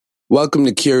Welcome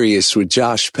to Curious with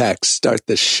Josh Peck. Start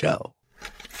the show.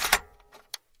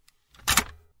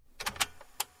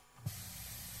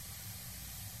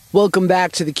 Welcome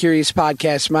back to the Curious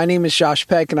Podcast. My name is Josh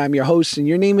Peck, and I'm your host, and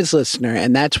your name is Listener,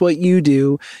 and that's what you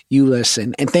do. You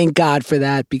listen. And thank God for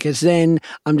that, because then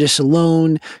I'm just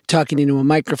alone, talking into a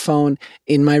microphone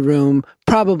in my room,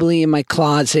 probably in my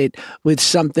closet, with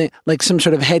something like some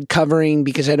sort of head covering,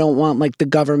 because I don't want like the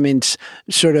government's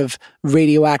sort of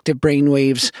radioactive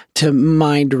brainwaves to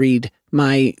mind read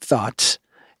my thoughts.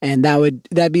 And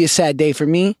that'd be a sad day for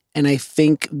me. And I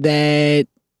think that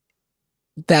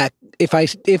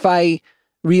if I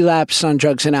relapse on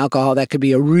drugs and alcohol, that could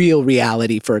be a real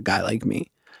reality for a guy like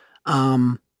me.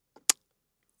 I'm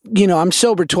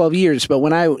sober 12 years, but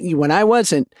when I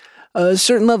wasn't, a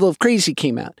certain level of crazy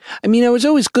came out. I mean, I was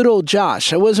always good old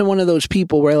Josh. I wasn't one of those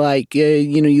people where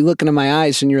you look into my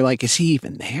eyes and you're like, is he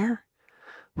even there?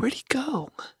 Where'd he go?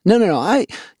 No.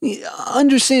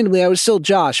 Understandably, I was still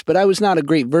Josh, but I was not a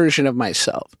great version of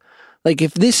myself. Like,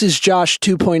 if this is Josh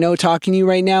 2.0 talking to you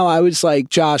right now, I was like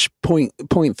Josh point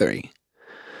 3.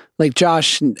 Like,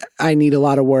 Josh, I need a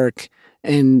lot of work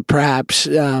and perhaps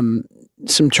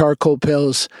some charcoal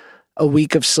pills, a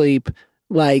week of sleep,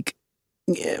 like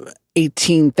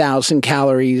 18,000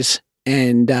 calories,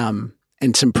 and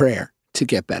some prayer to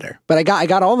get better. But I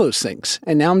got all those things,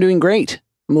 and now I'm doing great.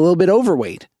 I'm a little bit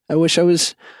overweight. I wish I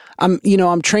was. I'm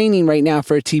training right now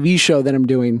for a TV show that I'm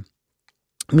doing.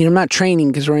 I mean, I'm not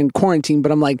training because we're in quarantine, but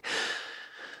I'm like,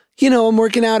 I'm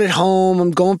working out at home.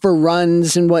 I'm going for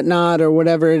runs and whatnot, or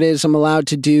whatever it is I'm allowed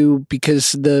to do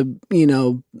because the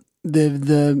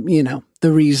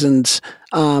reasons.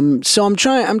 So I'm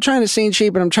trying to stay in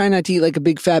shape, but I'm trying not to eat like a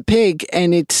big fat pig.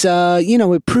 And it's,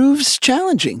 it proves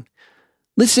challenging.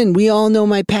 Listen, we all know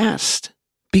my past,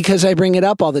 because I bring it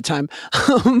up all the time.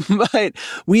 But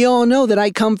we all know that I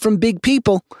come from big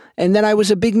people and that I was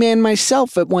a big man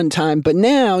myself at one time. But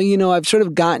now, I've sort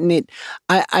of gotten it.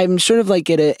 I'm sort of like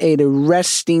at a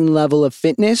resting level of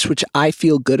fitness, which I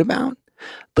feel good about.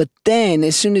 But then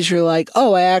as soon as you're like,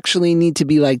 oh, I actually need to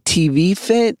be like TV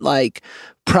fit, like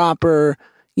proper,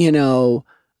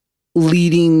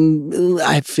 leading,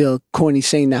 I feel corny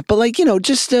saying that, but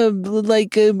just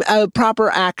a proper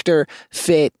actor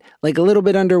fit, like a little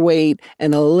bit underweight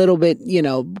and a little bit,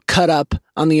 cut up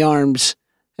on the arms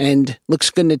and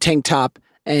looks good in a tank top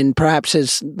and perhaps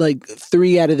has like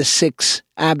 3 out of the 6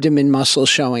 abdomen muscles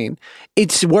showing.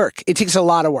 It's work. It takes a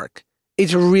lot of work.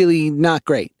 It's really not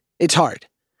great. It's hard.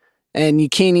 And you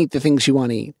can't eat the things you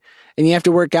want to eat. And you have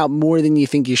to work out more than you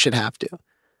think you should have to.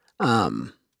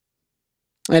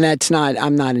 And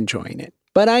I'm not enjoying it,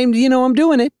 but I'm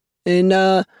doing it. And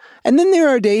then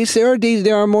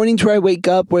there are mornings where I wake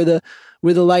up where the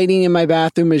lighting in my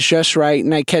bathroom is just right.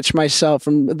 And I catch myself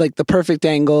from like the perfect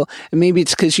angle. And maybe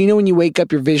it's because, when you wake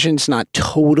up, your vision's not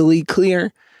totally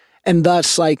clear. And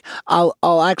thus, like,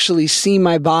 I'll actually see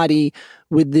my body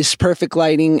with this perfect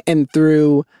lighting and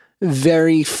through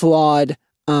very flawed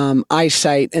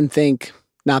eyesight and think,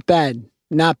 not bad,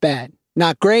 not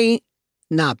great,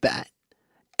 not bad.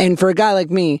 And for a guy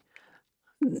like me,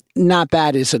 not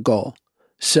bad is a goal.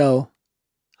 So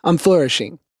I'm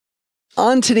flourishing.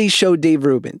 On today's show, Dave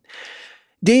Rubin.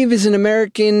 Dave is an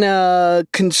American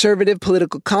conservative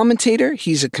political commentator.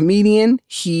 He's a comedian.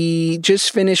 He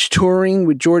just finished touring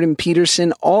with Jordan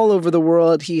Peterson all over the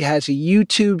world. He has a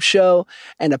YouTube show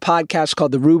and a podcast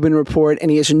called The Rubin Report, and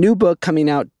he has a new book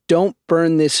coming out, Don't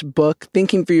Burn This Book,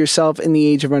 Thinking for Yourself in the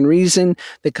Age of Unreason,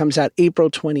 that comes out April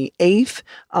 28th.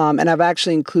 And I've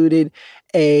actually included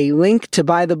a link to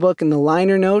buy the book in the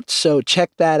liner notes, so check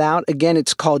that out. Again,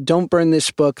 it's called Don't Burn This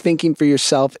Book, Thinking for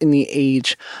Yourself in the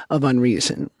Age of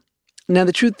Unreason. Now,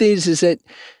 the truth is that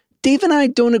Dave and I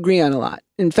don't agree on a lot.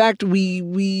 In fact,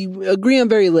 we agree on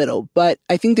very little, but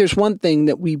I think there's one thing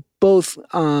that we both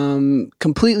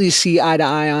completely see eye to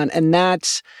eye on, and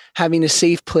that's having a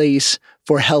safe place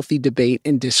for healthy debate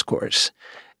and discourse.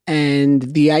 And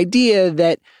the idea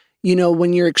that,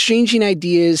 when you're exchanging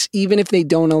ideas, even if they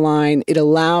don't align, it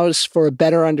allows for a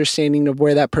better understanding of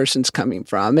where that person's coming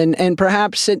from. And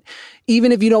perhaps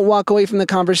even if you don't walk away from the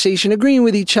conversation agreeing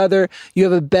with each other, you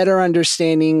have a better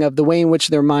understanding of the way in which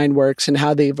their mind works and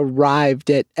how they've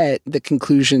arrived at the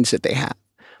conclusions that they have.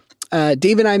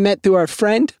 Dave and I met through our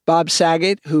friend, Bob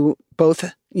Saget, who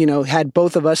both, had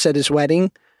both of us at his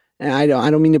wedding. And I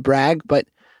don't mean to brag, but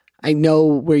I know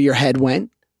where your head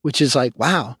went, which is like,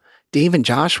 wow, Dave and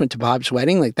Josh went to Bob's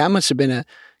wedding. Like, that must have been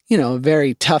a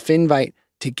very tough invite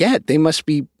to get. They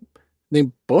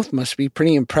both must be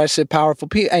pretty impressive, powerful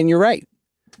people. And you're right.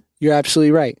 You're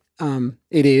absolutely right.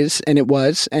 It is, and it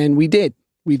was, and we did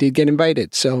get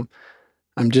invited. So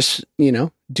I'm just,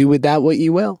 do with that what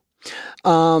you will.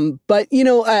 But,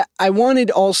 I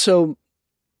wanted also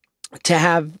to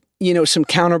have, some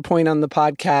counterpoint on the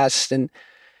podcast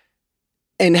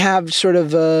and have sort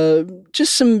of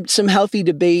just some healthy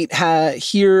debate,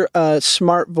 hear a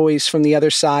smart voice from the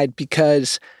other side,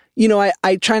 because,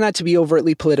 I try not to be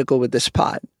overtly political with this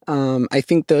pod. I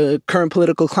think the current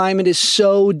political climate is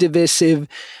so divisive,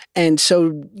 and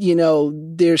so,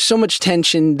 there's so much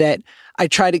tension that I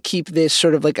try to keep this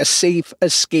sort of like a safe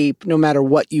escape no matter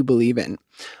what you believe in.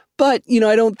 But,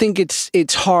 I don't think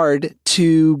it's hard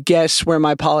to guess where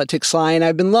my politics lie. And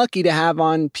I've been lucky to have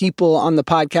on people on the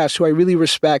podcast who I really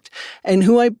respect and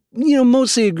who I,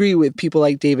 mostly agree with. People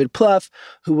like David Plouffe,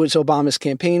 who was Obama's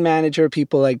campaign manager,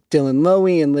 people like Dylan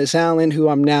Lowy and Liz Allen, who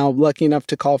I'm now lucky enough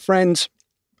to call friends,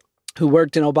 who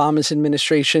worked in Obama's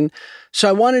administration. So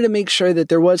I wanted to make sure that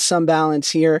there was some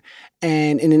balance here.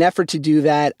 And in an effort to do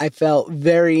that, I felt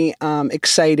very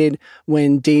excited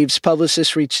when Dave's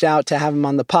publicist reached out to have him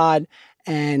on the pod.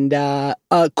 And a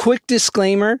quick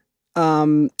disclaimer,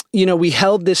 we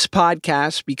held this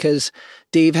podcast because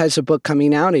Dave has a book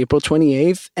coming out April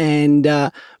 28th.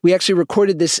 And we actually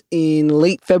recorded this in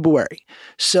late February.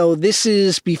 So this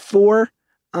is before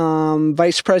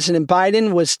Vice President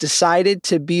Biden was decided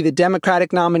to be the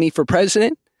Democratic nominee for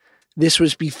president. This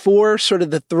was before sort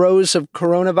of the throes of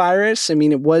coronavirus. I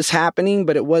mean, it was happening,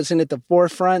 but it wasn't at the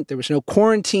forefront. There was no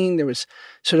quarantine. There was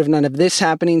sort of none of this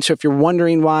happening. So if you're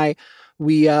wondering why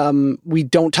we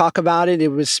don't talk about it, it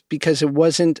was because it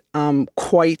wasn't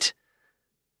quite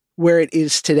where it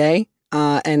is today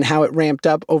and how it ramped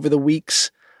up over the weeks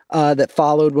that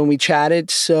followed when we chatted.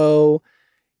 So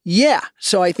yeah,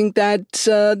 so I think that's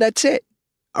it.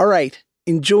 All right,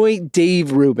 enjoy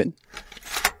Dave Rubin.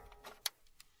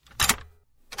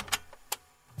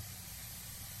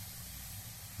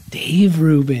 Dave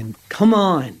Rubin, come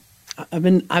on! I've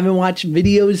been watching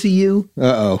videos of you.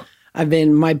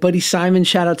 My buddy Simon.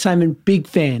 Shout out Simon, big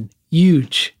fan,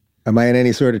 huge. Am I in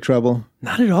any sort of trouble?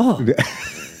 Not at all.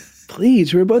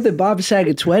 Please, we were both at Bob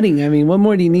Saget's wedding. I mean, what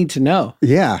more do you need to know?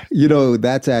 Yeah,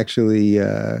 that's actually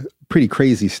a pretty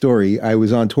crazy story. I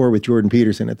was on tour with Jordan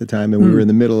Peterson at the time, and we were in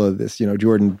the middle of this.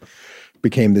 Jordan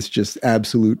became this just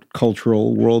absolute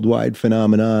cultural worldwide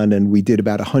phenomenon, and we did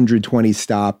about 120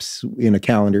 stops in a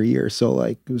calendar year. So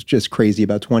it was just crazy,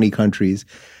 about 20 countries.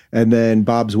 And then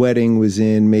Bob's wedding was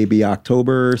in maybe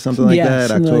October or something like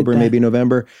that. October, maybe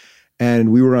November.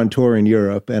 And we were on tour in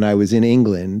Europe, and I was in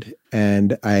England,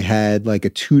 and I had like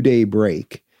a 2-day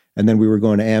break. And then we were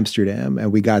going to Amsterdam,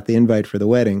 and we got the invite for the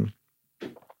wedding.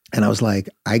 And I was like,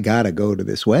 I got to go to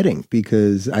this wedding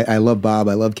because I love Bob.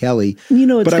 I love Kelly.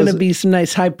 It's going to be some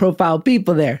nice high profile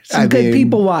people there. Some good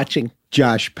people watching.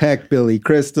 Josh Peck, Billy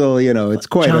Crystal, it's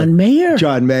quite John Mayer.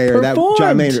 John Mayer.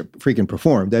 John Mayer freaking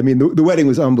performed. I mean, the wedding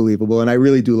was unbelievable. And I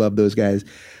really do love those guys.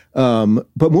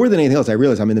 But more than anything else, I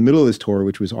realized I'm in the middle of this tour,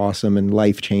 which was awesome and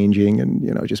life-changing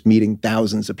and, just meeting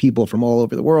thousands of people from all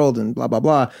over the world and blah, blah,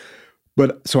 blah.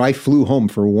 But so I flew home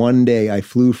for one day. I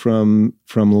flew from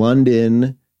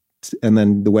London, and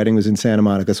then the wedding was in Santa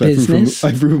Monica. So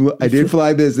I did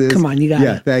fly business. Come on, you got it.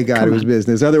 Yeah, thank God it was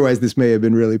business. Otherwise, this may have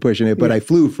been really pushing it. But I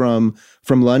flew from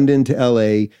London to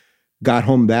LA, got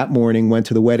home that morning, went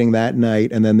to the wedding that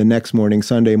night, and then the next morning,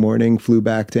 Sunday morning, flew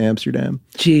back to Amsterdam.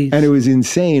 Jeez. And it was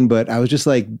insane, but I was just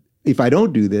like, if I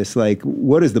don't do this,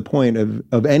 what is the point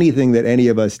of anything that any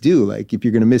of us do? If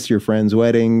you're going to miss your friends'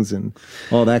 weddings and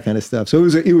all that kind of stuff. So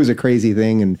it was a crazy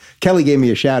thing. And Kelly gave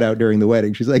me a shout out during the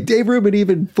wedding. She's like, Dave Rubin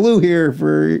even flew here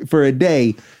for a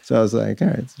day. So I was like, all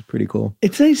right, this is pretty cool.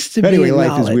 It's nice to be acknowledged. Anyway,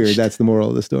 life is weird. That's the moral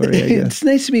of the story, I guess. It's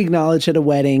nice to be acknowledged at a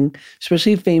wedding,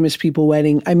 especially a famous people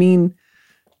wedding. I mean,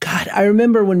 God, I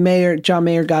remember when John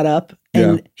Mayer got up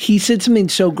and he said something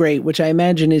so great, which I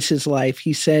imagine is his life.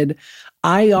 He said,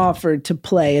 I offered to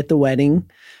play at the wedding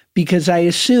because I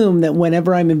assume that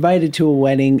whenever I'm invited to a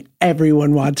wedding,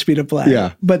 everyone wants me to play.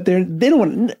 Yeah. But they don't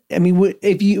want, I mean,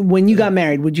 when you got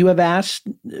married, would you have asked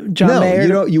John Mayer?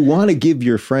 No, you want to give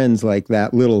your friends that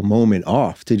little moment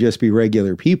off to just be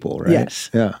regular people, right?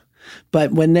 Yes. Yeah.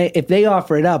 But if they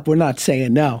offer it up, we're not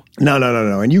saying no.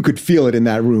 No. And you could feel it in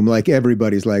that room.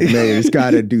 Everybody's like, Mayer's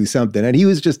got to do something. And he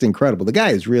was just incredible. The guy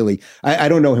is really, I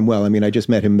don't know him well. I mean, I just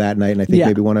met him that night and I think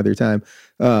maybe one other time.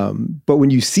 But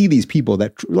when you see these people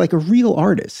that a real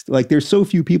artist, there's so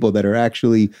few people that are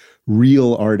actually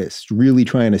real artists, really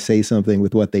trying to say something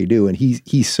with what they do. And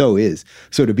he so is.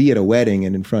 So to be at a wedding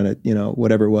and in front of,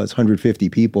 whatever it was, 150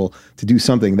 people to do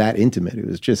something that intimate, it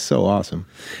was just so awesome.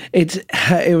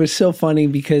 It was so funny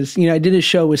because, I did a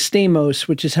show with Stamos,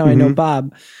 which is how I know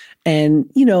Bob. And,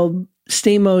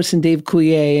 Stamos and Dave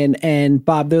Coulier and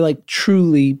Bob, they're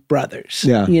truly brothers,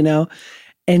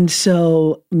 And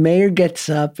so Mayer gets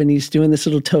up and he's doing this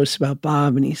little toast about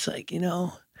Bob, and he's like,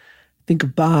 think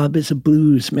of Bob as a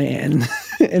blues man.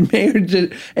 And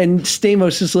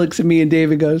Stamos just looks at me and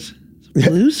David goes,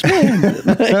 blues man?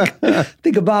 Like,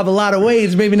 think of Bob a lot of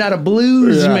ways, maybe not a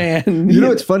blues man. You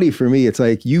know, it's funny for me. It's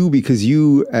like because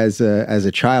you as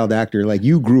a child actor, like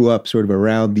you grew up sort of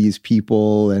around these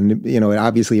people, and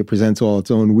obviously it presents all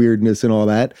its own weirdness and all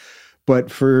that.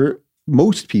 But for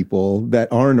most people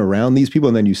that aren't around these people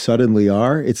and then you suddenly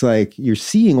are, it's like you're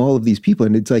seeing all of these people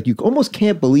and it's like you almost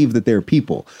can't believe that they're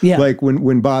people. Yeah. Like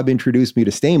when Bob introduced me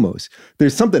to Stamos,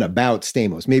 there's something about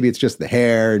Stamos. Maybe it's just the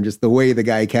hair and just the way the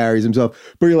guy carries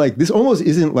himself. But you're like, this almost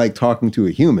isn't like talking to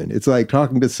a human. It's like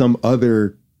talking to some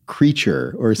other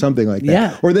creature or something like that.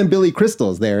 Yeah. Or then Billy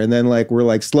Crystal's there and then like we're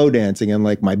like slow dancing and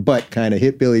like my butt kind of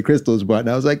hit Billy Crystal's butt and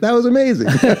I was like, that was amazing.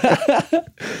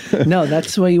 No,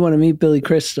 that's the way you want to meet Billy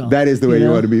Crystal. That is the way you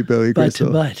want to meet Billy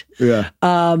Crystal. Butt to butt.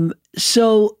 Yeah.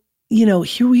 So,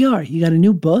 here we are. You got a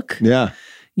new book. Yeah.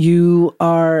 You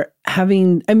are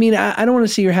having, I don't want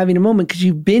to say you're having a moment because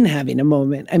you've been having a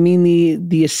moment. I mean,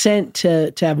 the ascent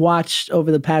to have watched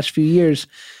over the past few years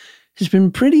has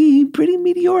been pretty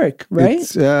meteoric, right?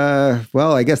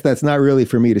 Well, I guess that's not really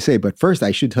for me to say. But first,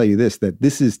 I should tell you that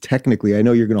this is technically, I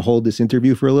know you're going to hold this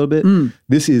interview for a little bit.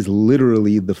 This is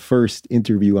literally the first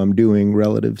interview I'm doing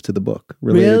relative to the book,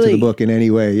 related to the book in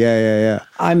any way. Yeah.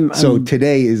 So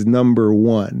today is number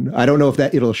one. I don't know if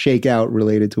it'll shake out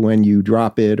related to when you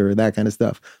drop it or that kind of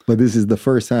stuff. But this is the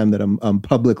first time that I'm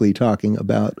publicly talking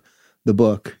about the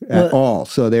book at all.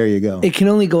 So there you go. It can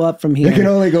only go up from here. It can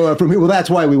only go up from here. Well,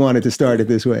 that's why we wanted to start it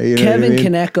this way. Kevin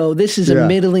can echo. This is a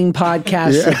middling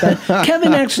podcast.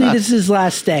 Kevin, actually, this is his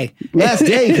last day. Last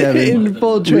day, Kevin. In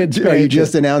full transparency. Are you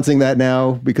just announcing that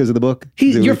now because of the book?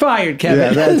 You're fired, Kevin.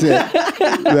 Yeah, that's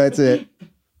it. That's it.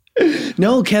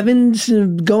 No, Kevin's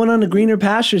going on to greener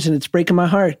pastures and it's breaking my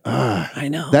heart. I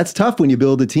know. That's tough when you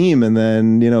build a team and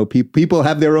then, people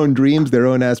have their own dreams, their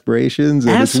own aspirations.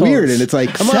 And It's weird. And it's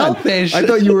like, come Selfish. on. I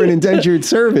thought you were an indentured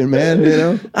servant,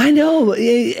 man, I know.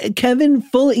 Kevin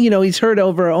fully, he's heard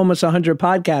over almost 100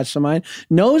 podcasts of mine,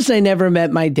 knows I never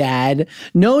met my dad,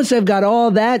 knows I've got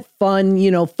all that fun,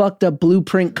 fucked up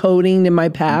blueprint coding in my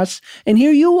past. And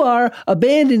here you are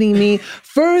abandoning me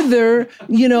further,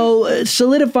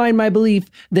 solidifying my belief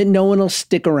that no one will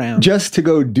stick around. Just to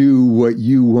go do what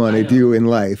you want to do in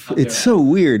life. It's so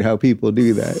weird how people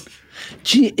do that.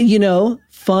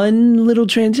 Fun little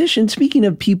transition. Speaking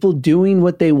of people doing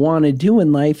what they want to do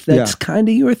in life, that's kind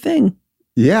of your thing.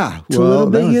 Yeah. Well,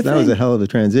 that was a hell of a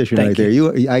transition right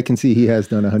there. I can see he has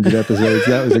done 100 episodes.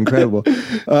 That was incredible.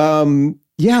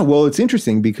 Yeah, well, it's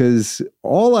interesting because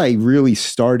all I really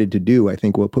started to do, I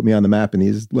think what put me on the map in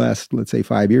these last, let's say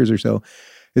 5 years or so,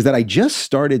 is that I just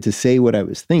started to say what I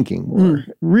was thinking more.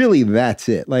 Really, that's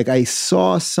it. Like I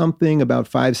saw something about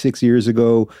 5-6 years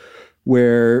ago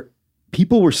where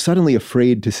people were suddenly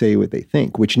afraid to say what they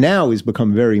think, which now has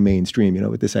become very mainstream,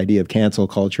 with this idea of cancel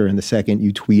culture. And the second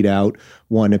you tweet out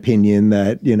one opinion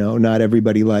that, not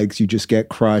everybody likes, you just get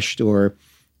crushed. Or,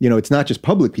 it's not just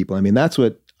public people. I mean, that's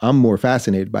what I'm more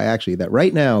fascinated by, actually, that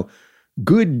right now,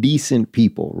 good, decent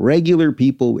people, regular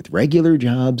people with regular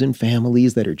jobs and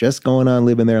families that are just going on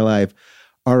living their life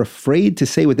are afraid to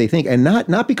say what they think. And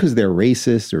not because they're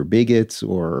racists or bigots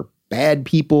or bad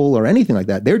people or anything like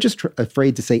that. They're just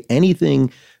afraid to say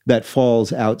anything that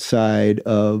falls outside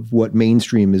of what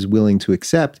mainstream is willing to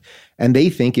accept. And they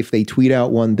think if they tweet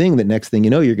out one thing, that next thing you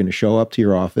know, you're going to show up to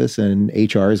your office and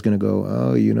HR is going to go,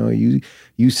 oh,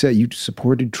 you said you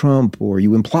supported Trump, or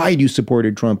you implied you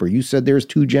supported Trump, or you said there's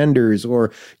two genders,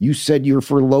 or you said you're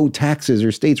for low taxes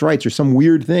or states' rights or some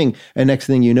weird thing. And next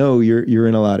thing you know, you're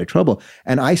in a lot of trouble.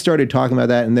 And I started talking about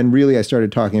that. And then really I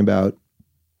started talking about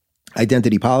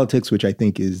identity politics, which I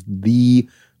think is the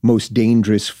most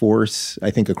dangerous force, I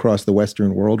think, across the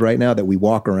Western world right now, that we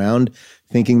walk around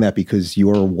thinking that because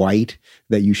you're white,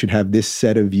 that you should have this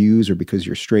set of views, or because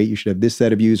you're straight, you should have this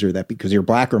set of views, or that because you're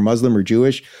black or Muslim or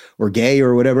Jewish or gay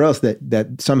or whatever else,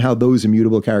 that somehow those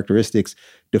immutable characteristics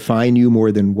define you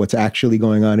more than what's actually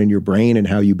going on in your brain and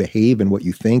how you behave and what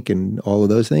you think and all of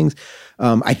those things.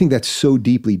 I think that's so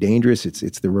deeply dangerous.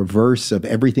 It's the reverse of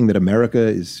everything that America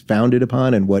is founded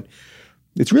upon, and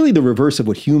it's really the reverse of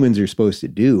what humans are supposed to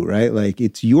do, right? Like,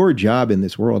 it's your job in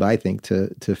this world, I think,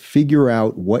 to figure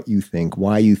out what you think,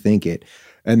 why you think it,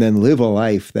 and then live a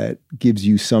life that gives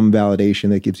you some validation,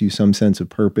 that gives you some sense of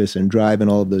purpose and drive and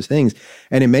all of those things.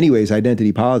 And in many ways,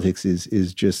 identity politics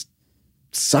is just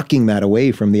sucking that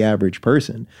away from the average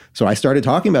person. So I started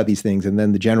talking about these things, and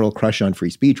then the general crush on free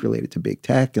speech related to big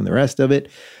tech and the rest of it.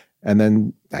 And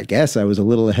then I guess I was a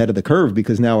little ahead of the curve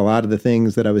because now a lot of the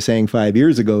things that I was saying 5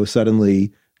 years ago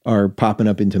suddenly are popping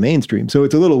up into mainstream. So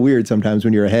it's a little weird sometimes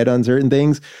when you're ahead on certain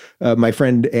things. My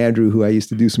friend Andrew, who I used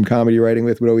to do some comedy writing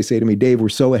with, would always say to me, Dave, we're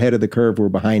so ahead of the curve, we're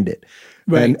behind it.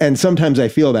 Right. And sometimes I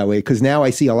feel that way because now I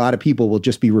see a lot of people will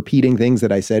just be repeating things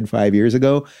that I said 5 years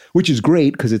ago, which is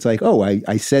great because it's like, oh,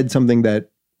 I said something that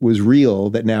was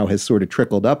real that now has sort of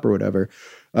trickled up or whatever.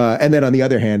 And then on the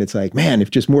other hand, it's like, man,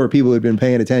 if just more people had been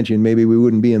paying attention, maybe we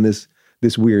wouldn't be in this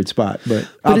weird spot. But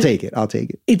I'll take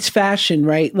it. It's fashion,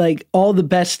 right? Like all the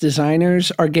best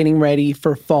designers are getting ready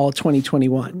for fall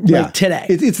 2021. Yeah. Like today.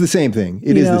 It's the same thing.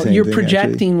 It is the same thing. You're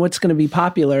projecting what's going to be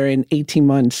popular in 18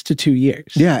 months to 2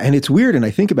 years. Yeah. And it's weird. And I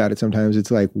think about it sometimes.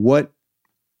 It's like, what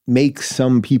makes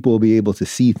some people be able to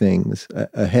see things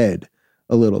ahead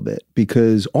a little bit?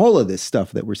 Because all of this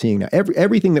stuff that we're seeing now,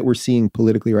 everything that we're seeing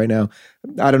politically right now,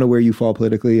 I don't know where you fall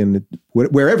politically, and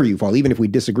wherever you fall, even if we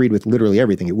disagreed with literally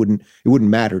everything, it wouldn't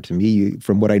matter to me.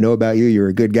 From what I know about you, you're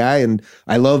a good guy, and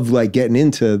I love like getting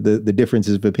into the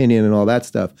differences of opinion and all that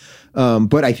stuff.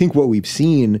 But I think what we've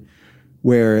seen,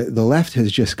 where the left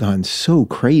has just gone so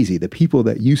crazy, the people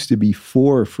that used to be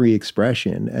for free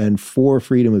expression and for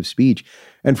freedom of speech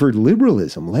and for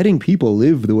liberalism, letting people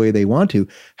live the way they want to,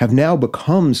 have now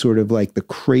become sort of like the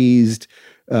crazed,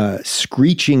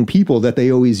 screeching people that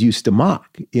they always used to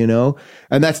mock, you know?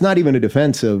 And that's not even a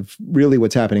defense of really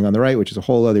what's happening on the right, which is a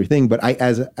whole other thing. But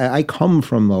I come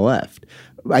from the left.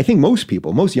 I think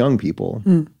most young people,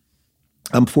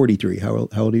 I'm 43. How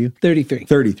old are you? 33.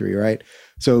 33, right?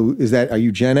 So are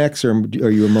you Gen X or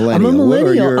are you a millennial? I'm a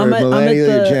millennial. You're a millennial,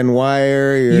 you're Gen Y,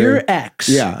 or you're X.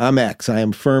 Yeah, I'm X. I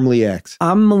am firmly X.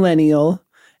 I'm millennial.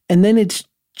 And then it's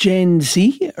Gen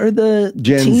Z or the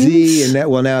Gen teens? Z, and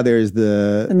now there's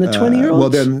the 20-year-olds. Well,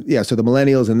 then so the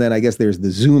millennials, and then I guess there's the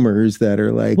Zoomers that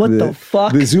are like what the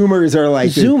fuck? The Zoomers are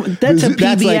like that's a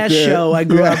PBS like show I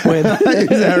grew up with.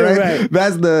 Is that right?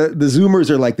 That's the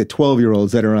Zoomers are like the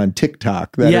 12-year-olds that are on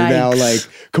TikTok that are now like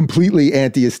completely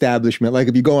anti-establishment. Like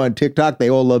if you go on TikTok, they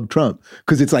all love Trump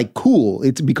because it's like cool.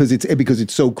 It's because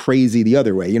it's so crazy the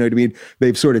other way. You know what I mean?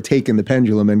 They've sort of taken the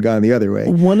pendulum and gone the other way.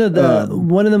 One of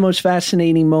the most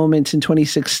fascinating moments in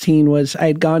 2016 was I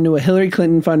had gone to a Hillary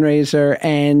Clinton fundraiser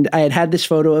and I had this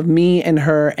photo of me and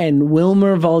her and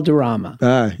Wilmer Valderrama.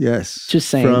 Ah, yes. Just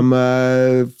saying. From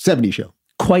 70 Show.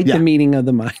 Quite the meeting of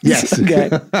the minds. Yes. Okay.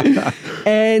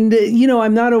 And,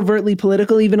 I'm not overtly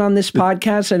political even on this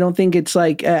podcast. I don't think it's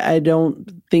like, I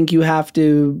don't think you have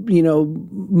to,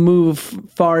 move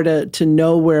far to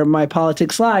know where my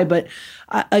politics lie. But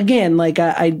again, like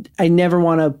I never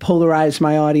want to polarize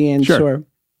my audience or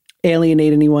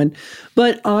alienate anyone.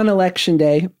 But on election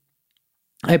day,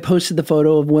 I posted the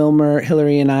photo of Wilmer,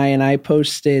 Hillary, and I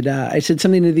posted, I said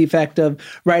something to the effect of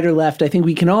right or left. I think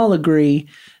we can all agree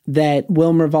that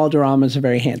Wilmer Valderrama is a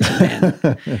very handsome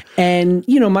man. And,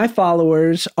 my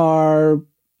followers are,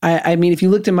 I mean, if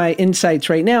you looked at my insights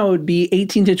right now, it would be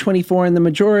 18 to 24 in the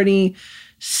majority,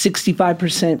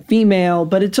 65% female,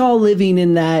 but it's all living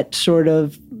in that sort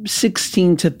of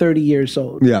 16 to 30 years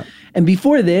old. Yeah. And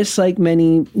before this, like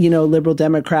many, liberal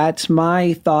Democrats,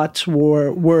 my thoughts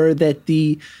were that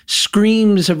the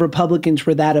screams of Republicans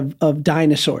were that of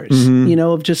dinosaurs,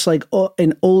 of just like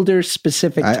an older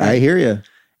specific type. I hear you.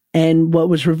 And what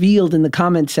was revealed in the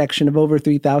comment section of over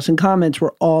 3,000 comments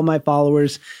were all my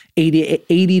followers, 80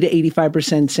 to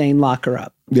 85% saying lock her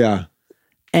up. Yeah.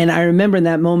 And I remember in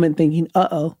that moment thinking,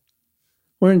 uh-oh,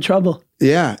 we're in trouble.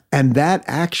 Yeah. And that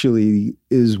actually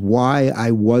is why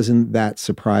I wasn't that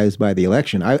surprised by the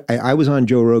election. I was on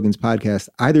Joe Rogan's podcast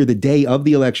either the day of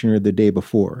the election or the day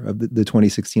before of the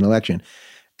 2016 election.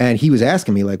 And he was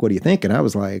asking me, like, what do you think? And I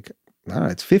was like,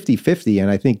 it's 50-50.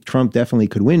 And I think Trump definitely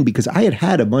could win because I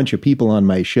had a bunch of people on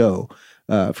my show,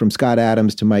 from Scott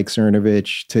Adams to Mike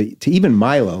Cernovich to even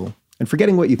Milo. And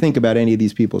forgetting what you think about any of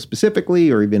these people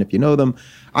specifically, or even if you know them,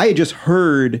 I had just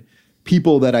heard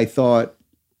people that I thought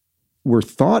were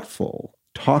thoughtful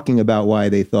talking about why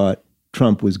they thought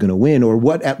Trump was going to win, or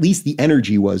what at least the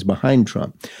energy was behind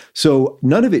Trump. So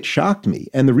none of it shocked me.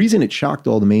 And the reason it shocked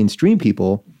all the mainstream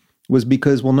people was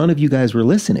because, well, none of you guys were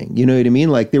listening. You know what I mean?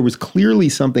 Like there was clearly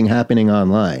something happening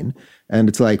online. And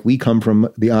it's like, we come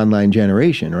from the online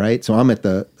generation, right? So I'm at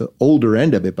the older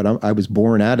end of it, but I was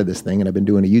born out of this thing and I've been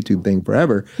doing a YouTube thing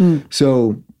forever.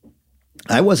 So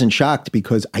I wasn't shocked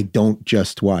because I don't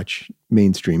just watch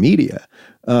mainstream media.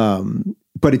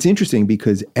 But it's interesting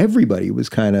because everybody was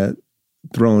kind of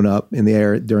thrown up in the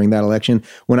air during that election.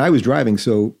 When I was driving,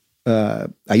 so I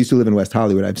used to live in West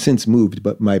Hollywood. I've since moved,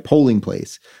 but my polling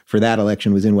place for that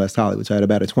election was in West Hollywood. So I had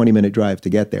about a 20-minute drive to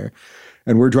get there.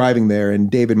 And we're driving there,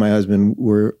 and David, my husband,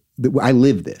 we're I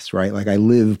live this, right? Like I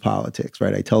live politics,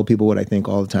 right? I tell people what I think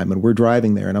all the time. And we're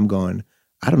driving there and I'm going,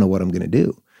 I don't know what I'm going to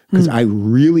do. Because I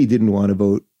really didn't want to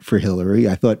vote for Hillary.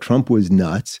 I thought Trump was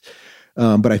nuts.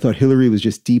 But I thought Hillary was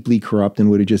just deeply corrupt and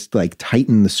would have just like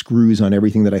tightened the screws on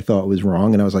everything that I thought was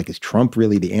wrong. And I was like, is Trump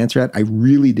really the answer? I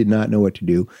really did not know what to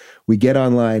do. We get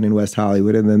online in West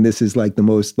Hollywood, and then this is like the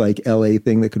most like LA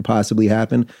thing that could possibly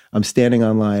happen. I'm standing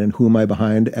online, and who am I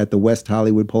behind at the West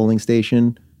Hollywood polling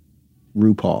station?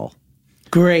 RuPaul.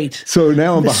 Great. So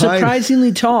now I'm behind.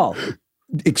 Surprisingly tall.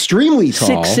 Extremely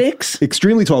tall. 6'6"?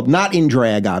 Extremely tall. Not in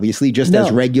drag, obviously, just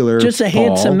as regular. Just a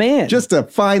handsome man. Just a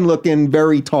fine looking,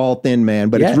 very tall, thin man.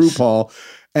 But it's RuPaul.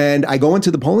 And I go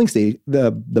into the polling station,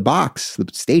 the box, the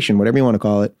station, whatever you want to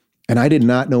call it. And I did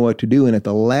not know what to do. And at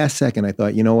the last second, I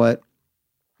thought, you know what?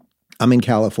 I'm in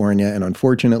California, and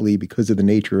unfortunately, because of the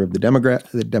nature of the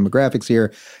demographics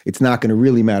here, it's not going to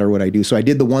really matter what I do. So I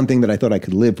did the one thing that I thought I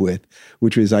could live with,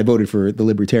 which was I voted for the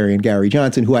libertarian Gary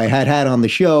Johnson, who I had on the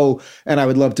show, and I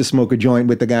would love to smoke a joint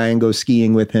with the guy and go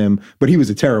skiing with him. But he was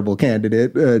a terrible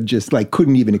candidate, just like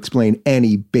couldn't even explain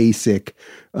any basic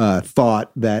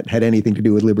thought that had anything to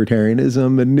do with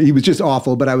libertarianism. And he was just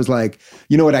awful. But I was like,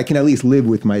 you know what? I can at least live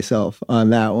with myself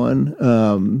on that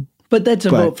one. But that's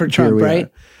a vote for Trump, right?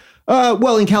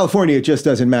 Well, in California, it just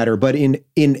doesn't matter. But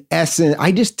in essence,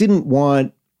 I just didn't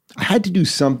want, I had to do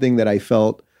something that I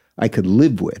felt I could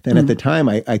live with. And at the time,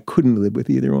 I couldn't live with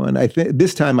either one.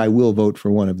 This time, I will vote for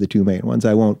one of the two main ones.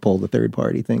 I won't pull the third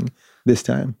party thing this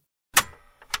time.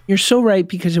 You're so right,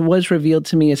 because it was revealed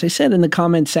to me, as I said in the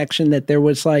comment section, that there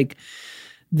was like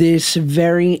this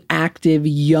very active,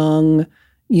 young,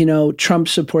 Trump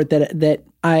support that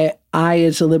I,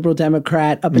 as a liberal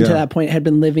Democrat, up until that point, had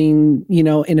been living,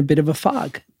 in a bit of a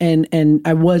fog, and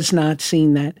I was not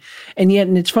seeing that. And yet,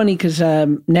 and it's funny because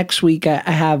next week I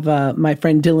have my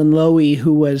friend Dylan Lowy,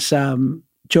 who was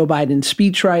Joe Biden's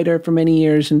speechwriter for many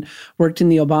years and worked in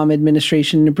the Obama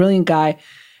administration, and a brilliant guy.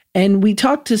 And we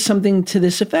talked to something to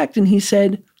this effect, and he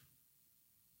said,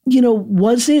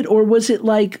 was it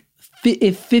like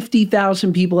if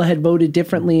 50,000 people had voted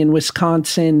differently in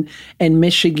Wisconsin and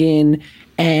Michigan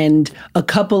and a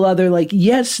couple other,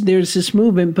 yes, there's this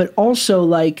movement, but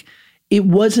also it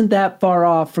wasn't that far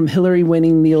off from Hillary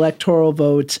winning the electoral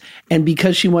votes. And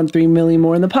because she won 3 million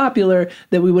more in the popular,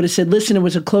 that we would have said, listen, it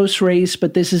was a close race,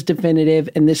 but this is definitive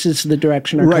and this is the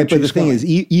direction our country's going. Right, but the thing is,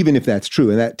 even if that's true,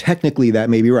 and that technically that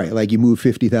may be right, like you move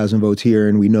 50,000 votes here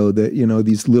and we know that,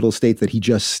 these little states that he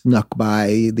just snuck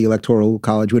by, the electoral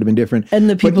college would have been different. And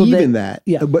the people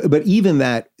but even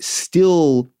that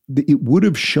still, it would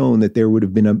have shown that there would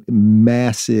have been a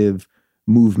massive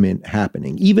movement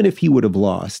happening, even if he would have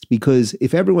lost. Because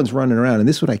if everyone's running around, and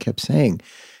this is what I kept saying,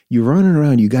 you're running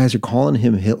around, you guys are calling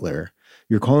him Hitler,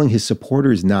 you're calling his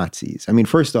supporters Nazis. I mean,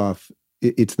 first off,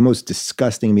 it's the most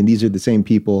disgusting. I mean, these are the same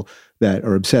people that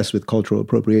are obsessed with cultural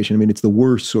appropriation. I mean, it's the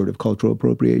worst sort of cultural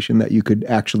appropriation that you could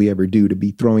actually ever do, to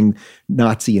be throwing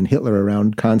Nazi and Hitler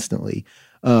around constantly,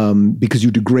 because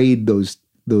you degrade those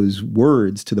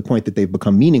words to the point that they've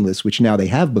become meaningless, which now they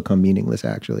have become meaningless,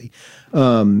 actually.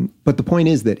 But the point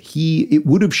is that it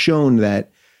would have shown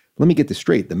that, let me get this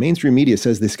straight, the mainstream media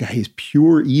says this guy is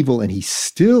pure evil and he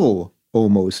still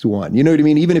almost won. You know what I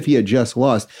mean? Even if he had just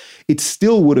lost, it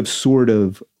still would have sort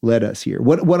of led us here.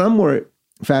 What I'm more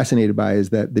fascinated by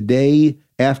is that the day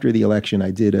after the election,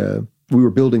 we were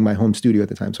building my home studio at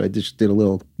the time, so I just did a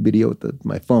little video with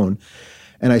my phone.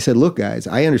 And I said, look, guys,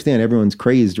 I understand everyone's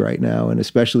crazy right now. And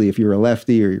especially if you're a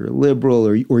lefty or you're a liberal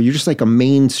or you're just like a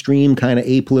mainstream kind of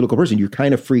apolitical person, you're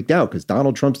kind of freaked out because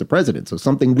Donald Trump's the president. So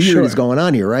something weird is going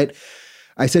on here, right?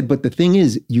 I said, but the thing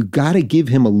is, you got to give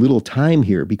him a little time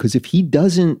here, because if he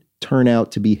doesn't turn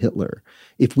out to be Hitler,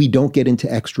 if we don't get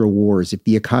into extra wars, if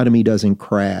the economy doesn't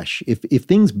crash, if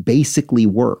things basically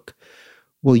work,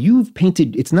 well,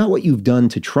 it's not what you've done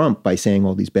to Trump by saying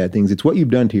all these bad things. It's what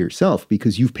you've done to yourself,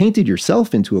 because you've painted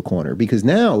yourself into a corner, because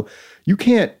now you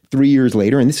can't 3 years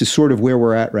later, and this is sort of where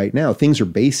we're at right now. Things are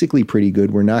basically pretty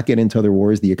good. We're not getting into other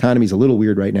wars. The economy's a little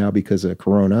weird right now because of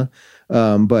Corona,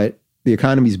 but the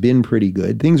economy's been pretty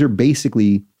good. Things are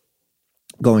basically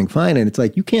going fine. And it's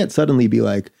like, you can't suddenly be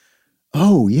like,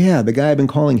 oh yeah, the guy I've been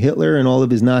calling Hitler and all of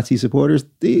his Nazi supporters,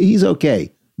 he's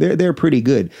okay. They're pretty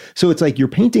good. So it's like you're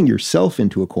painting yourself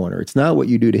into a corner. It's not what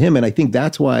you do to him. And I think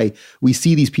that's why we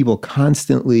see these people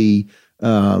constantly,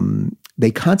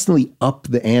 they constantly up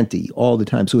the ante all the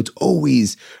time. So it's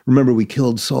always, remember, we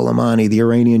killed Soleimani, the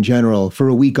Iranian general. For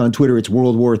a week on Twitter, it's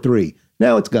World War III.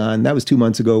 Now it's gone. That was 2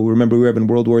 months ago. Remember, we were having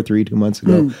World War III 2 months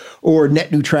ago. Or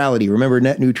net neutrality. Remember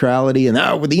net neutrality? And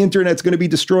the internet's going to be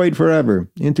destroyed forever.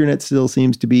 Internet still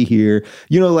seems to be here.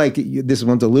 Like this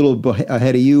one's a little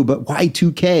ahead of you, but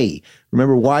Y2K.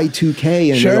 Remember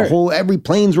Y2K? And Sure. every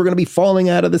planes were going to be falling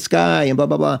out of the sky and blah,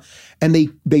 blah, blah. And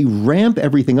they ramp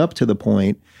everything up to the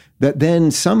point that then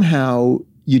somehow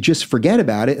you just forget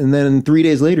about it. And then 3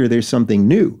 days later, there's something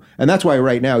new. And that's why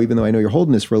right now, even though I know you're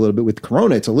holding this for a little bit with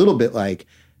Corona, it's a little bit like,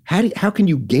 how can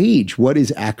you gauge what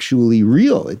is actually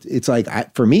real? It's like,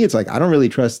 for me, it's like, I don't really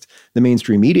trust the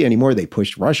mainstream media anymore. They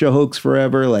pushed Russia hoax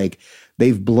forever. Like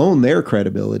they've blown their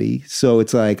credibility. So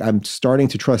it's like, I'm starting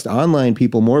to trust online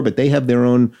people more, but they have their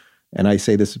own. And I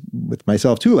say this with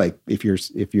myself too, like if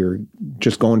you're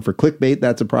just going for clickbait,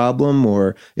 that's a problem,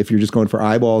 or if you're just going for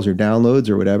eyeballs or downloads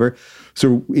or whatever.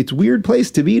 So it's a weird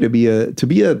place to be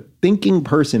a thinking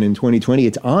person in 2020.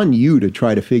 It's on you to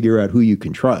try to figure out who you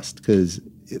can trust, because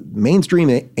mainstream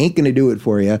ain't going to do it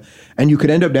for you, and you could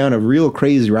end up down a real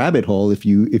crazy rabbit hole if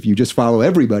you just follow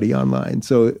everybody online.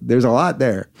 So there's a lot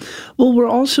there. Well, we're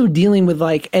also dealing with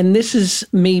and this is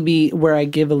maybe where I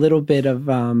give a little bit of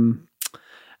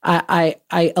I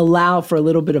allow for a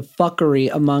little bit of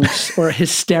fuckery amongst or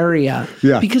hysteria,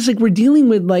 because we're dealing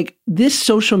with this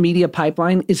social media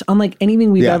pipeline is unlike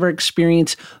anything we've ever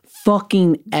experienced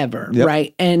fucking ever.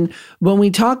 Right. And when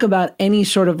we talk about any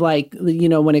sort of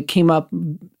when it came up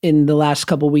in the last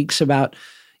couple of weeks about,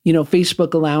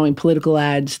 Facebook allowing political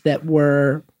ads that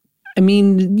were,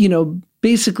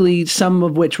 basically some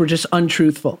of which were just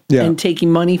untruthful and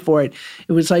taking money for it.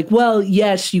 It was like, well,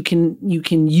 yes, you can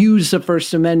use the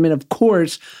First Amendment, of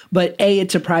course, but A,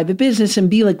 it's a private business, and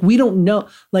B, we don't know,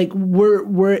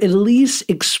 we're at least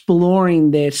exploring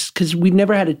this because we've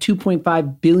never had a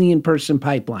 2.5 billion person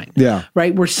pipeline,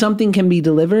 right? Where something can be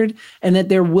delivered and that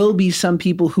there will be some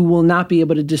people who will not be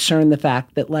able to discern the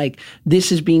fact that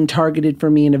this is being targeted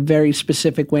for me in a very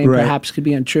specific way and perhaps could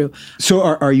be untrue. So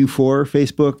are you for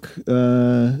Facebook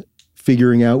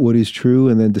figuring out what is true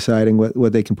and then deciding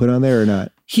what they can put on there or not?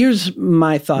 Here's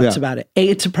my thoughts about it. A,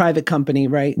 it's a private company,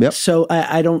 right? Yep. So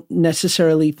I don't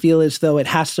necessarily feel as though it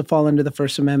has to fall under the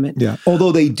First Amendment. Yeah.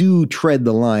 Although they do tread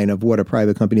the line of what a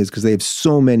private company is, because they have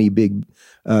so many big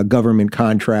government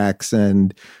contracts,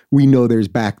 and we know there's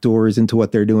backdoors into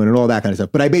what they're doing and all that kind of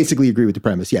stuff. But I basically agree with the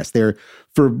premise. Yes, they're,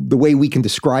 for the way we can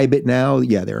describe it now,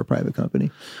 they're a private company.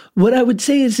 What I would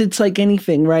say is it's like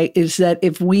anything, right? Is that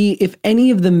if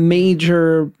any of the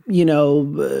major,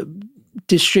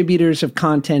 distributors of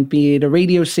content, be it a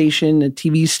radio station, a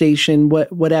TV station,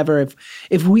 whatever,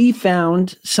 if we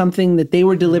found something that they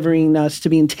were delivering us to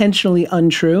be intentionally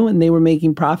untrue and they were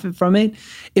making profit from it,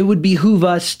 it would behoove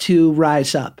us to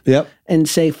rise up and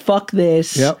say, fuck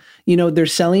this. They're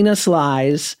selling us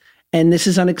lies and this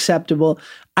is unacceptable.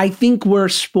 I think we're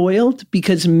spoiled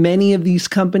because many of these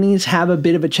companies have a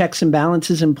bit of a checks and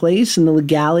balances in place, and the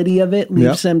legality of it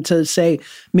leaves them to say,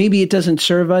 maybe it doesn't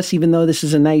serve us, even though this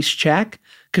is a nice check,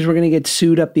 because we're going to get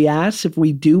sued up the ass if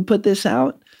we do put this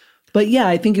out. But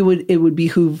I think it would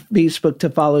behoove Facebook to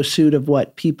follow suit of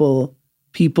what people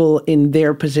in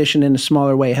their position in a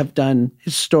smaller way have done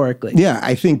historically. Yeah,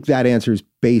 I think that answer is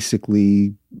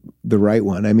basically the right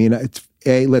one. I mean,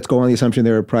 let's go on the assumption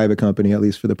they're a private company, at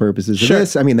least for the purposes of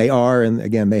this. I mean, they are, and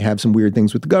again, they have some weird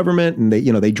things with the government, and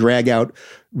they drag out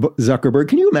Zuckerberg.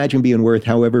 Can you imagine being worth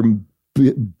however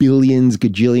billions,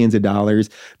 gajillions of dollars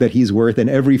that he's worth, and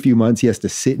every few months he has to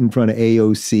sit in front of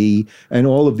AOC and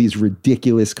all of these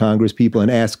ridiculous Congress people and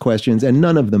ask questions, and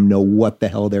none of them know what the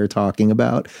hell they're talking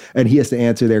about, and he has to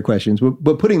answer their questions.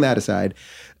 But putting that aside,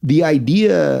 the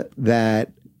idea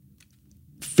that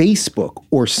Facebook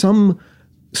or some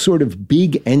sort of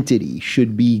big entity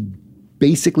should be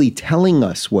basically telling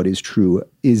us what is true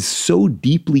is so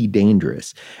deeply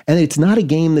dangerous. And it's not a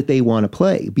game that they want to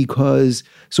play, because,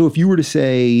 so if you were to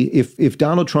say, if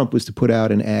Donald Trump was to put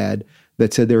out an ad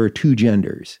that said there are two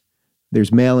genders,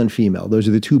 there's male and female, those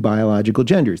are the two biological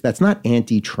genders. That's not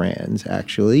anti-trans,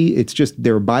 actually. It's just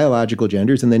they're biological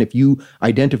genders. And then if you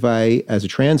identify as a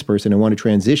trans person and want to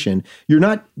transition, you're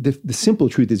not, the simple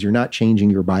truth is you're not changing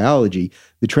your biology.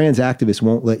 The trans activists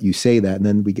won't let you say that. And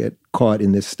then we get caught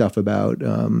in this stuff about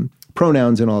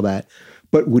pronouns and all that.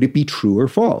 But would it be true or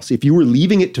false? If you were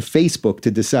leaving it to Facebook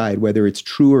to decide whether it's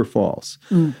true or false.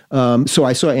 So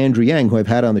I saw Andrew Yang, who I've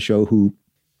had on the show, who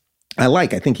I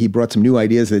think he brought some new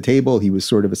ideas to the table. He was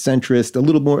sort of a centrist, a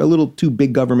little too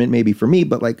big government maybe for me,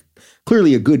 but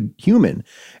clearly a good human.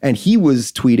 And he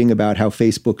was tweeting about how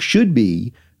Facebook should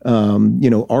be,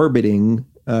 arbiting,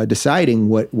 deciding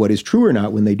what is true or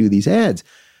not when they do these ads.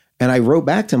 And I wrote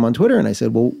back to him on Twitter and I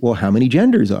said, well, how many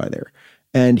genders are there?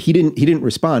 And he didn't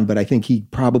respond, but I think he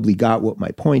probably got what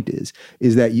my point is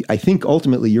that I think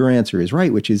ultimately your answer is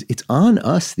right, which is it's on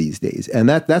us these days. And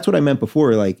that's what I meant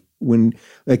before,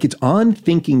 it's on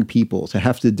thinking people to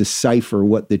have to decipher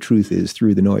what the truth is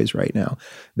through the noise right now.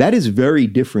 That is very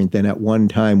different than at one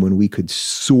time when we could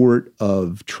sort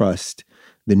of trust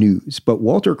the news. But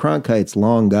Walter Cronkite's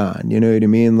long gone, you know what I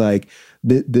mean? Like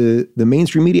the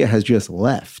mainstream media has just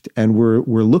left, and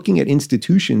we're looking at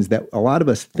institutions that a lot of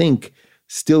us think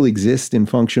still exist in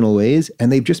functional ways,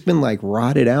 and they've just been like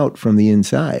rotted out from the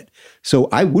inside. So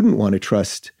I wouldn't want to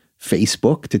trust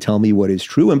Facebook to tell me what is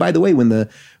true. And by the way, when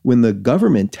the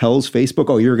government tells Facebook,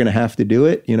 oh, you're going to have to do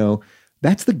it,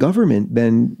 that's the government.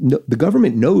 Then the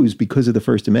government knows because of the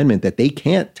First Amendment that they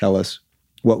can't tell us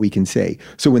what we can say.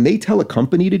 So when they tell a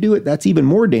company to do it, that's even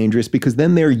more dangerous, because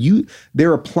then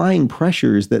they're applying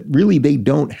pressures that really they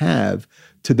don't have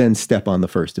to then step on the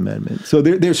First Amendment. So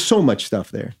there's so much stuff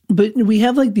there. But we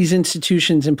have like these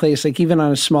institutions in place, like even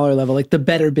on a smaller level, like the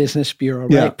Better Business Bureau,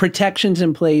 right? Yeah. Protections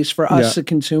in place for us, the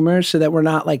consumers, so that we're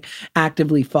not like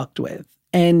actively fucked with.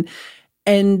 And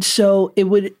so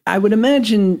I would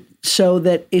imagine so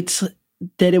that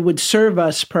it would serve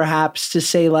us perhaps to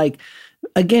say, like,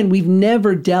 again, we've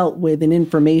never dealt with an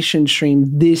information stream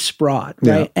this broad,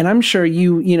 right? Yeah. And I'm sure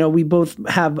we both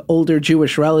have older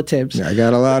Jewish relatives. Yeah, I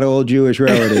got a lot of old Jewish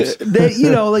relatives.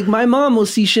 That, like my mom will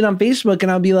see shit on Facebook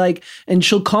and I'll be like, and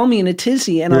she'll call me in a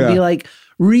tizzy and I'll be like,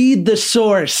 read the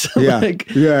source. Yeah. Like,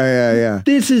 yeah.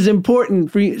 This is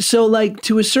important for you. So like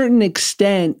to a certain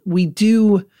extent, we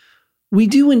do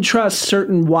entrust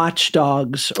certain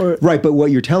watchdogs right. But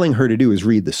what you're telling her to do is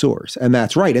read the source. And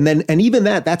that's right. And even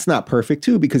that's not perfect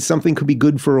too, because something could be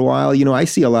good for a while. I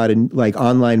see a lot of like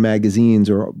online magazines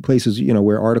or places,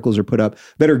 where articles are put up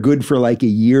that are good for like a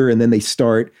year, and then they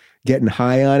start getting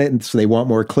high on it. And so they want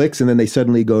more clicks, and then they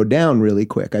suddenly go down really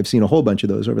quick. I've seen a whole bunch of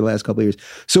those over the last couple of years.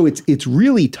 So it's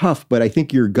really tough, but I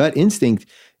think your gut instinct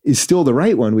is still the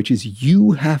right one, which is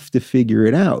you have to figure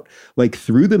it out. Like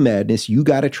through the madness, you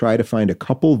got to try to find a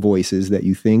couple voices that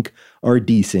you think are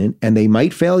decent, and they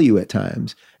might fail you at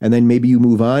times. And then maybe you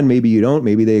move on, maybe you don't,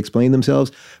 maybe they explain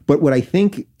themselves. But what I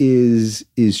think is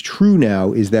true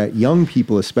now is that young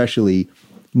people especially,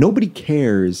 nobody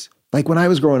cares. Like when I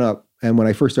was growing up, and when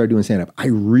I first started doing stand-up, I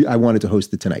wanted to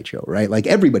host The Tonight Show, right? Like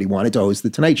everybody wanted to host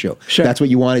The Tonight Show. Sure. That's what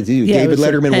you wanted to do. Yeah, David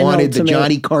Letterman wanted the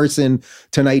Johnny Carson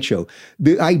Tonight Show.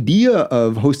 The idea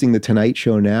of hosting The Tonight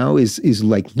Show now is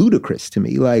like ludicrous to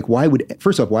me. Like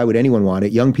first off, why would anyone want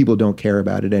it? Young people don't care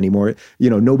about it anymore.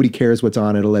 Nobody cares what's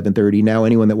on at 11:30. Now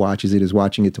anyone that watches it is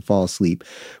watching it to fall asleep.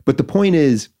 But the point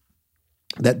is,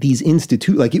 that these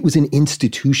it was an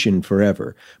institution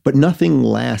forever, but nothing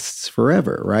lasts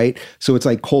forever, right? So it's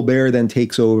like Colbert then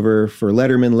takes over for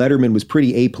Letterman. Letterman was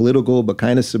pretty apolitical, but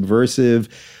kind of subversive.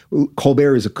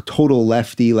 Colbert is a total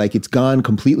lefty, like it's gone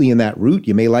completely in that route.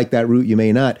 You may like that route, you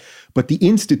may not. But the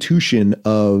institution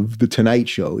of The Tonight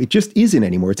Show, it just isn't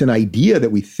anymore. It's an idea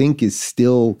that we think is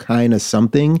still kind of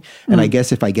something. And I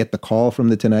guess if I get the call from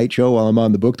The Tonight Show while I'm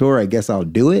on the book tour, I guess I'll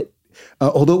do it.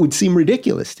 Although it would seem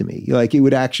ridiculous to me, like it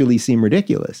would actually seem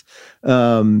ridiculous.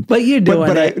 But you're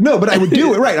doing it. But I would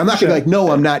do it, right? I'm not going to be like, no,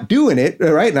 I'm not doing it,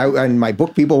 right? And my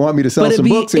book people want me to sell some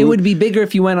books. It would be bigger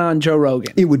if you went on Joe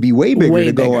Rogan. It would be way bigger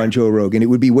to go on Joe Rogan. It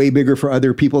would be way bigger for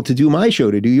other people to do my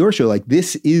show, to do your show. Like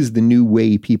this is the new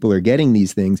way people are getting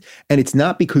these things, and it's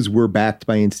not because we're backed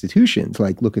by institutions.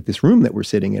 Like look at this room that we're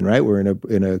sitting in, right? We're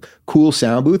in a cool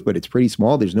sound booth, but it's pretty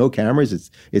small. There's no cameras.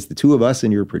 It's the two of us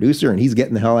and your producer, and he's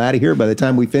getting the hell out of here by the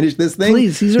time we finish this thing.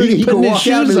 Please, he's already putting his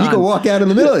shoes on. He can walk out in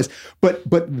the middle of this.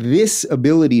 But this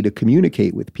ability to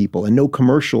communicate with people and no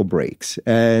commercial breaks,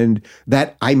 and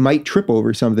that I might trip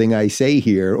over something I say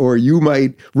here, or you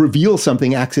might reveal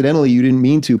something accidentally you didn't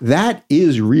mean to. That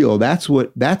is real. That's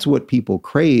what people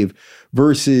crave.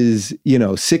 Versus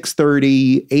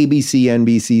 6:30, ABC,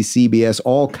 NBC, CBS,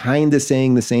 all kind of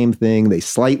saying the same thing. They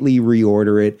slightly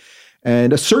reorder it.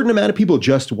 And a certain amount of people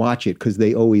just watch it because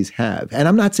they always have. And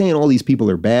I'm not saying all these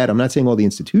people are bad. I'm not saying all the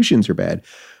institutions are bad.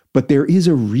 But there is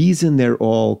a reason they're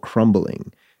all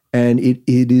crumbling. And it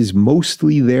is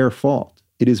mostly their fault.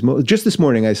 It is just this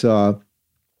morning I saw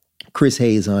Chris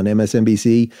Hayes on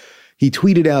MSNBC. He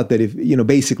tweeted out that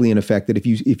basically in effect, that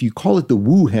if you call it the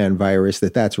Wuhan virus,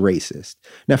 that's racist.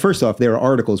 Now, first off, there are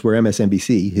articles where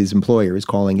MSNBC, his employer, is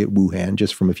calling it Wuhan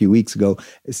just from a few weeks ago.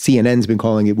 CNN's been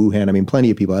calling it Wuhan. I mean,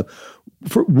 plenty of people have.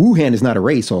 Wuhan is not a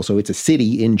race also. It's a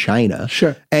city in China.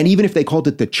 Sure. And even if they called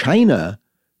it the China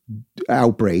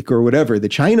outbreak or whatever, the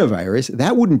China virus,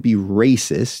 that wouldn't be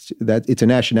racist. That it's a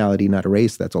nationality, not a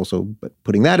race. That's also, but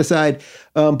putting that aside,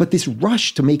 but this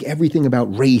rush to make everything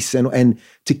about race and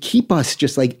to keep us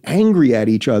just like angry at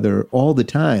each other all the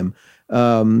time.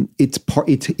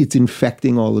 It's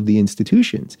infecting all of the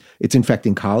institutions. It's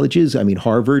infecting colleges. I mean,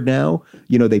 Harvard now,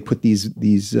 they put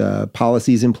these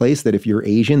policies in place that if you're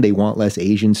Asian, they want less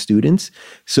Asian students.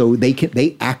 So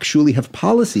they actually have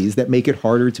policies that make it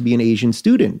harder to be an Asian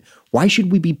student. Why should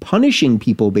we be punishing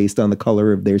people based on the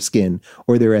color of their skin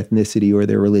or their ethnicity or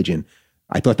their religion?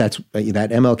 I thought that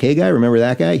MLK guy, remember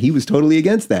that guy? He was totally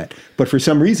against that. But for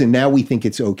some reason, now we think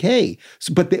it's okay.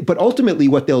 So, but ultimately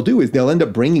what they'll do is they'll end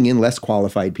up bringing in less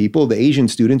qualified people, the Asian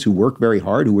students who work very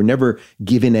hard, who were never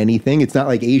given anything. It's not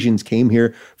like Asians came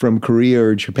here from Korea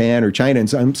or Japan or China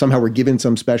and somehow were given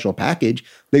some special package.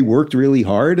 They worked really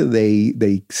hard.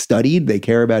 They studied. They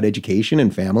care about education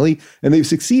and family, and they've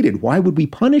succeeded. Why would we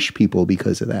punish people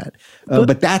because of that?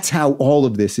 But that's how all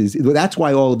of this is. That's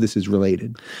why all of this is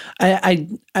related. I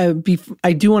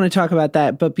do want to talk about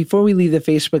that, but before we leave the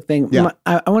Facebook thing,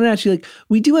 I want to ask you,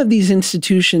 we do have these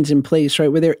institutions in place,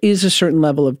 right, where there is a certain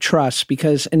level of trust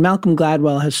and Malcolm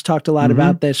Gladwell has talked a lot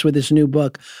about this with his new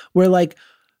book, where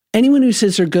anyone who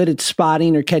says they're good at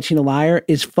spotting or catching a liar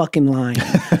is fucking lying.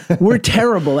 We're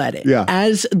terrible at it. Yeah.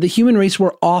 As the human race,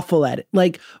 we're awful at it.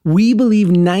 We believe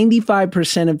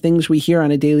 95% of things we hear on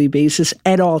a daily basis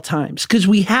at all times, because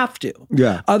we have to.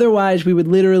 Yeah. Otherwise, we would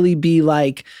literally be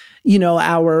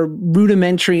our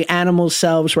rudimentary animal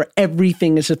selves where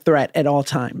everything is a threat at all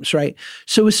times, right?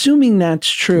 So assuming that's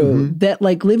true, that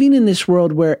living in this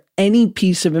world where any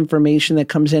piece of information that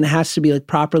comes in has to be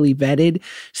properly vetted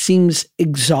seems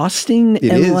exhausting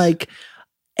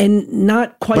and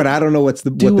not quite. But I don't know what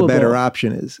the better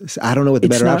option is. I don't know what the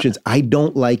better option is. I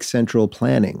don't like central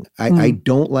planning. I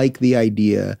don't like the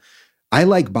idea. I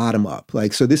like bottom up.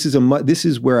 So this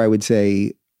is where I would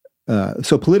say.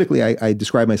 So politically, I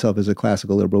describe myself as a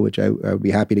classical liberal, which I would be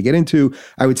happy to get into.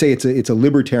 I would say it's a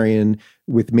libertarian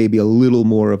with maybe a little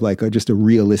more of just a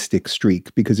realistic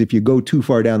streak, because if you go too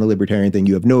far down the libertarian thing,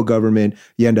 you have no government,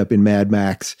 you end up in Mad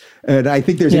Max. And I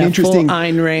think there's an interesting full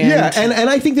Ayn Rand. Yeah, and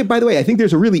I think that, by the way, I think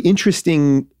there's a really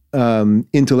interesting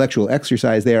intellectual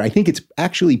exercise there. I think it's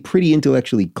actually pretty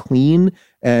intellectually clean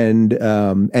and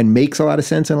makes a lot of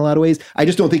sense in a lot of ways. I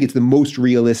just don't think it's the most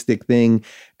realistic thing.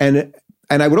 And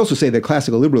I would also say that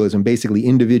classical liberalism, basically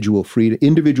individual freedom,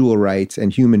 individual rights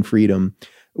and human freedom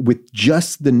with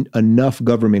just enough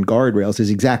government guardrails is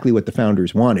exactly what the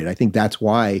founders wanted. I think that's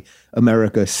why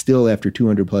America still, after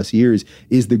 200 plus years,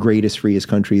 is the greatest, freest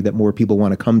country that more people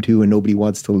want to come to and nobody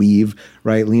wants to leave,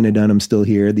 right? Lena Dunham's still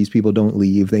here. These people don't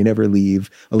leave. They never leave.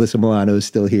 Alyssa Milano's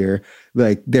still here.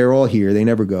 They're all here. They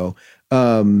never go.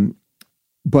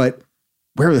 But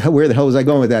where the hell was I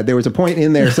going with that? There was a point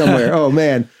in there somewhere. Oh,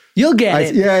 man. You'll get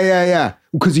it. Yeah.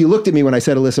 Because you looked at me when I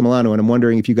said Alyssa Milano, and I'm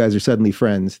wondering if you guys are suddenly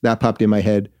friends. That popped in my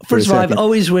head. First of all, I've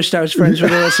always wished I was friends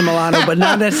with Alyssa Milano, but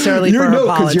not necessarily for her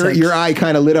politics. Because your eye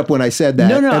kind of lit up when I said that.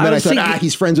 No, and then I thought,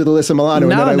 he's friends with Alyssa Milano,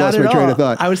 and then I lost my train of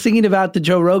thought. I was thinking about the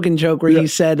Joe Rogan joke where he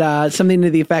said something to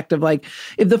the effect of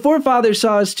if the forefathers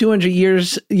saw us 200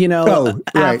 years,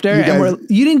 after,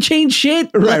 you didn't change shit.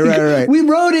 Right. We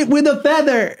wrote it with a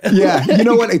feather. Yeah, you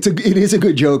know what? It is a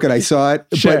good joke, and I saw it.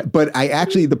 Sure. But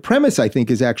the premise I think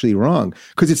is actually wrong,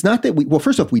 because it's not that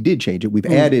first off, we did change it. We've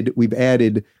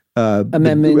added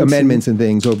amendments and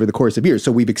things over the course of years.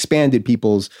 So we've expanded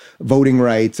people's voting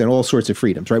rights and all sorts of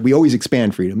freedoms, right? We always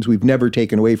expand freedoms. We've never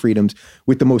taken away freedoms,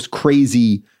 with the most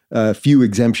crazy few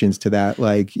exemptions to that,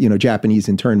 Japanese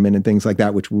internment and things like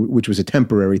that, which was a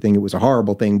temporary thing. It was a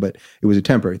horrible thing, but it was a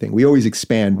temporary thing. We always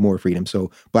expand more freedom, so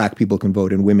Black people can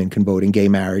vote and women can vote in gay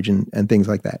marriage and things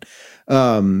like that.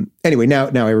 Anyway, now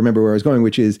I remember where I was going,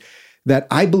 which is that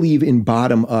I believe in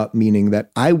bottom up, meaning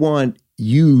that I want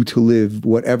you to live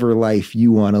whatever life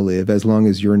you want to live, as long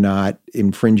as you're not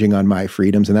infringing on my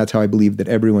freedoms. And that's how I believe that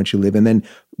everyone should live. And then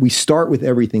we start with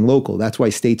everything local. That's why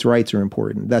states' rights are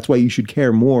important. That's why you should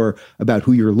care more about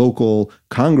who your local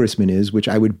congressman is, which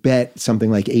I would bet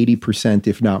something like 80%,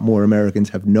 if not more,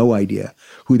 Americans have no idea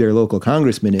who their local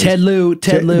congressman is. Ted Lieu.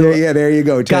 Yeah, there you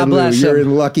go. Ted Lieu. You're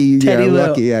lucky. Teddy Lieu.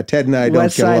 Lucky. Yeah, Ted and I don't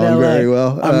West get Side along LA. very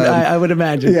well. I would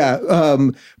imagine. Yeah.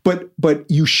 But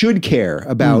you should care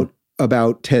about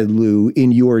Ted Lieu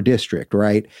in your district,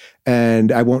 right?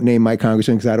 And I won't name my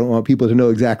congressman because I don't want people to know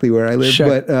exactly where I live.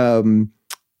 Sure.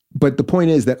 But the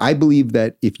point is that I believe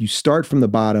that if you start from the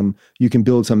bottom, you can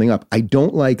build something up. I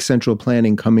don't like central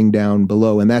planning coming down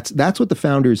below. And that's what the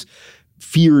founders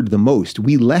feared the most.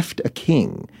 We left a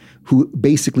king who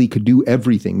basically could do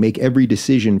everything, make every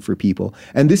decision for people.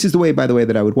 And this is the way, by the way,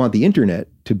 that I would want the internet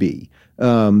to be,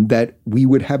 that we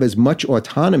would have as much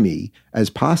autonomy as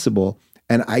possible.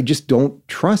 And I just don't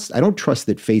trust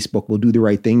that Facebook will do the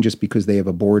right thing just because they have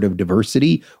a board of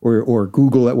diversity, or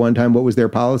Google at one time, what was their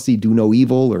policy? Do no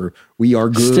evil, or we are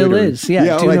good. Still is. Do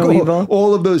like no evil.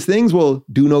 All of those things will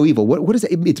do no evil. What is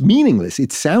it? It's meaningless.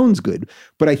 It sounds good.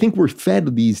 But I think we're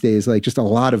fed these days like just a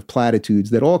lot of platitudes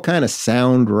that all kind of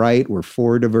sound right. We're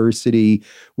for diversity.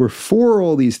 We're for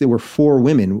all these things. We're for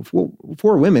women.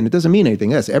 For women, it doesn't mean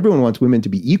anything else. Everyone wants women to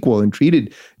be equal and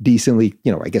treated decently.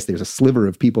 I guess there's a sliver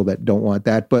of people that don't want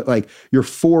that, but like you're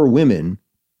for women.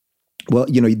 Well,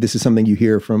 this is something you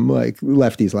hear from like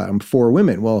lefties. I'm for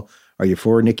women. Well, are you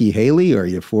for Nikki Haley? Are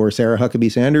you for Sarah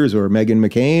Huckabee Sanders or Meghan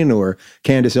McCain or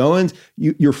Candace Owens?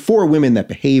 You're for women that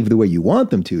behave the way you want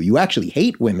them to. You actually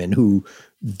hate women who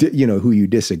you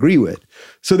disagree with.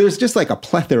 So there's just like a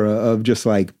plethora of just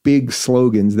like big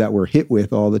slogans that we're hit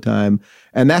with all the time.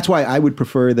 And that's why I would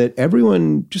prefer that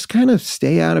everyone just kind of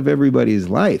stay out of everybody's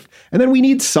life. And then we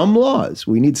need some laws.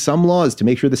 We need some laws to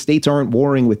make sure the states aren't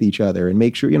warring with each other and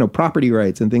make sure, property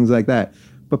rights and things like that.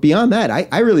 But beyond that,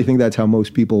 I really think that's how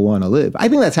most people want to live. I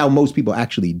think that's how most people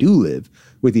actually do live,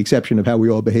 with the exception of how we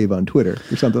all behave on Twitter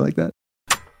or something like that.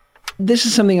 This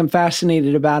is something I'm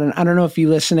fascinated about, and I don't know if you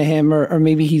listen to him or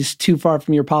maybe he's too far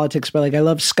from your politics, but like I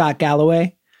love Scott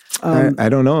Galloway. I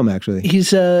don't know him actually. He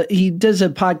does a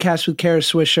podcast with Kara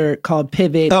Swisher called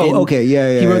Pivot. Oh, okay,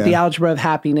 yeah. He wrote The Algebra of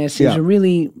Happiness. He's a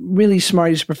really, really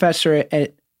smart. He's a professor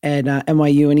at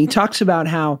NYU, and he talks about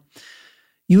how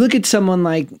you look at someone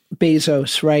like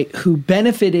Bezos, right, who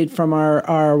benefited from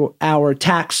our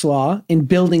tax law in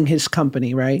building his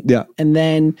company, right? Yeah. And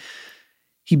then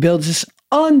he builds this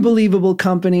unbelievable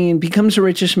company and becomes the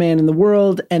richest man in the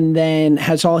world, and then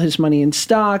has all his money in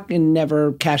stock and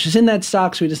never cashes in that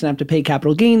stock, so he doesn't have to pay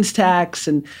capital gains tax,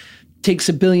 and takes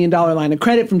 $1 billion line of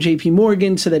credit from JP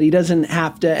Morgan so that he doesn't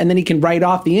have to, and then he can write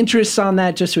off the interests on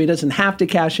that just so he doesn't have to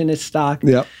cash in his stock.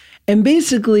 Yeah. And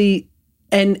basically,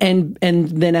 and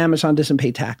then Amazon doesn't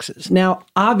pay taxes. Now,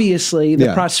 obviously,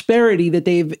 the prosperity that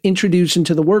they've introduced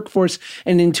into the workforce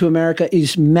and into America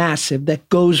is massive. That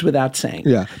goes without saying.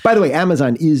 Yeah. By the way,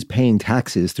 Amazon is paying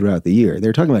taxes throughout the year.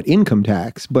 They're talking about income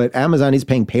tax, but Amazon is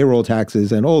paying payroll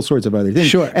taxes and all sorts of other things.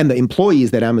 Sure. And the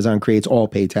employees that Amazon creates all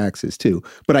pay taxes too.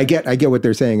 But I get what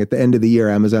they're saying. At the end of the year,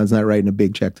 Amazon's not writing a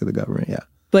big check to the government. Yeah.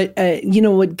 But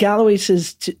what Galloway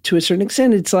says to a certain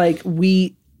extent, it's like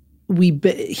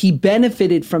he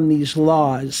benefited from these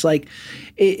laws.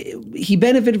 He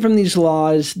benefited from these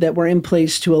laws that were in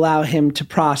place to allow him to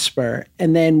prosper.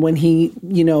 And then when he,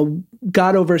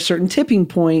 got over a certain tipping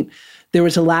point, there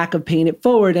was a lack of paying it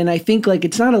forward. And I think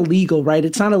it's not illegal, right?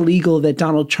 It's not illegal that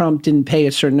Donald Trump didn't pay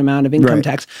a certain amount of income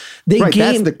tax. That's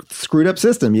the screwed up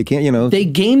system. You can't, they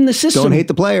game the system. Don't hate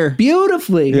the player.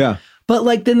 Beautifully. Yeah.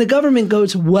 But then the government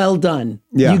goes, well done.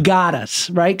 Yeah. You got us,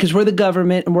 right? Because we're the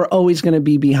government and we're always going to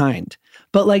be behind.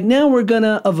 But now we're going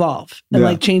to evolve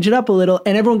and change it up a little.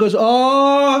 And everyone goes,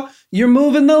 oh, you're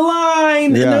moving the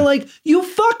line. Yeah. And they're like, you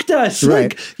fucked us.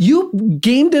 Right. You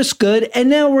gamed us good. And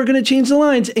now we're going to change the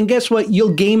lines. And guess what?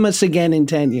 You'll game us again in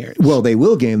 10 years. Well, they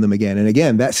will game them again and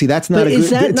again. That's not but a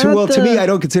good... to me, I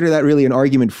don't consider that really an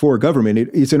argument for government.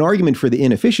 It's an argument for the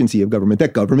inefficiency of government,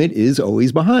 that government is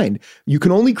always behind. You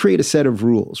can only create a set of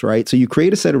rules, right? So you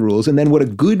create a set of rules, and then what a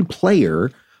good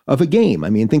player of a game.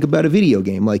 I mean, think about a video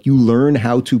game. You learn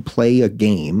how to play a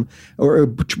game or a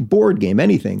board game,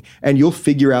 anything, and you'll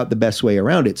figure out the best way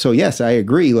around it. So yes, I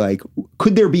agree.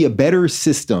 Could there be a better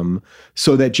system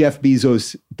so that Jeff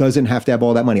Bezos doesn't have to have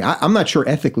all that money? I'm not sure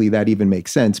ethically that even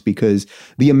makes sense, because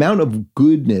the amount of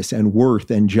goodness and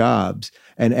worth and jobs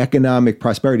and economic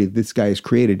prosperity that this guy has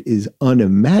created is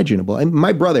unimaginable. And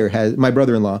my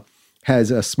brother-in-law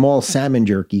has a small salmon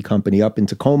jerky company up in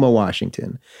Tacoma,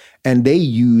 Washington, and they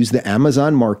use the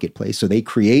Amazon marketplace. So they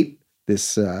create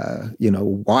this,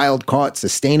 wild caught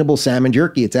sustainable salmon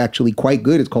jerky. It's actually quite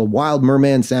good. It's called Wild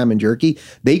Merman Salmon Jerky.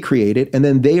 They create it, and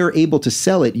then they are able to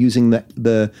sell it using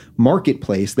the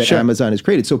marketplace that Amazon has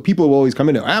created. So people will always come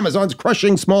into Amazon's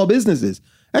crushing small businesses.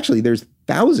 Actually, there's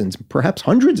thousands, perhaps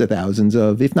hundreds of thousands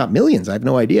of, if not millions, I have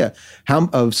no idea,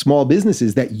 of small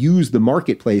businesses that use the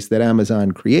marketplace that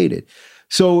Amazon created.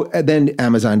 So then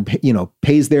Amazon,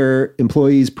 pays their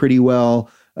employees pretty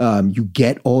well. You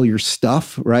get all your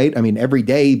stuff, right? I mean, every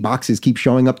day boxes keep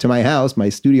showing up to my house. My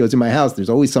studio's in my house. There's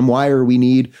always some wire we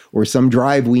need or some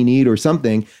drive we need or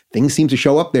something. Things seem to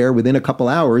show up there within a couple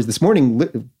hours. This morning,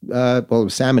 it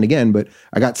was salmon again, but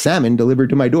I got salmon delivered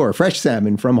to my door, fresh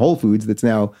salmon from Whole Foods that's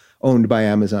now owned by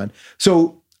Amazon.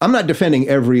 So I'm not defending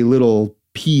every little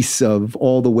piece of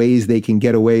all the ways they can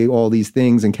get away all these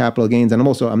things and capital gains. And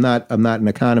I'm not an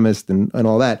economist and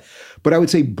all that. But I would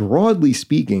say, broadly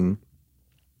speaking,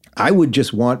 I would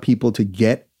just want people to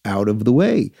get out of the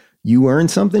way. You earn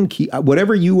something,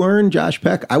 whatever you earn, Josh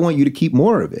Peck, I want you to keep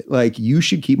more of it. Like, you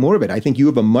should keep more of it. I think you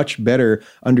have a much better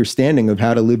understanding of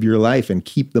how to live your life and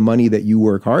keep the money that you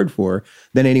work hard for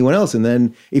than anyone else. And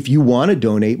then if you want to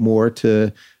donate more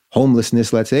to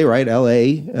homelessness, let's say, right?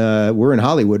 LA, we're in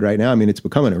Hollywood right now. I mean, it's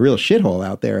becoming a real shithole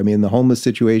out there. I mean, the homeless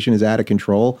situation is out of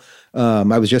control.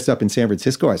 I was just up in San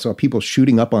Francisco. I saw people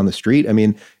shooting up on the street. I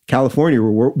mean, California,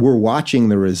 we're watching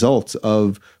the results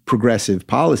of progressive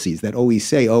policies that always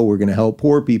say, oh, we're going to help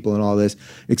poor people and all this,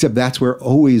 except that's where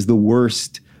always the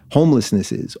worst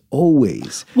homelessness is,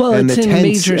 always. Well, and it's in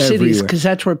major cities because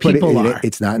that's where people are.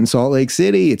 It's not in Salt Lake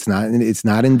City. It's not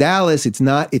in Dallas. It's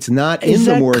not is in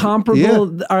that the more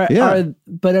comparable? Yeah.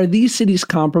 But are these cities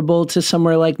comparable to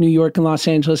somewhere like New York and Los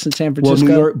Angeles and San Francisco?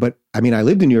 Well, New York, but I mean, I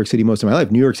lived in New York City most of my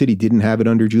life. New York City didn't have it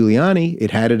under Giuliani. It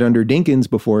had it under Dinkins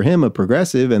before him, a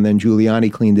progressive, and then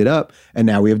Giuliani cleaned it up. And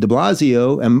now we have de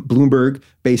Blasio, and Bloomberg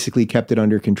basically kept it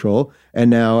under control. And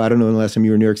now, I don't know when the last time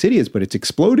you were in New York City is, but it's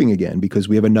exploding again because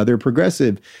we have another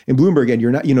progressive in Bloomberg. And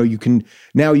you're not,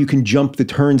 you can jump the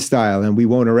turnstile and we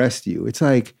won't arrest you. It's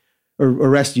like, or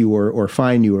arrest you or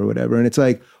fine you or whatever. And it's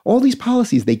like, all these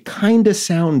policies, they kind of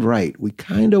sound right. We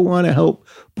kind of want to help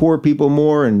poor people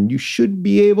more, and you should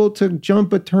be able to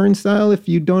jump a turnstile if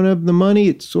you don't have the money.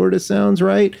 It sort of sounds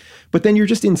right. But then you're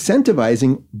just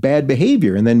incentivizing bad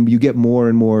behavior, and then you get more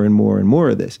and more and more and more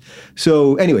of this.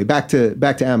 So anyway, back to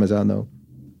Amazon, though.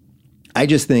 I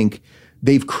just think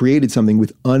they've created something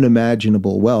with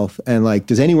unimaginable wealth. And like,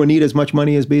 does anyone need as much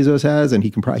money as Bezos has? And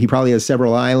he probably has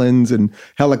several islands and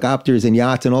helicopters and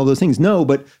yachts and all those things. No,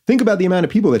 but think about the amount of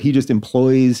people that he just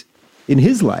employs in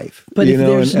his life, but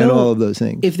and all of those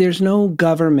things. If there's no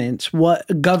governance, what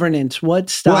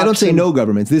stops? Well, I don't say no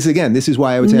governments. This is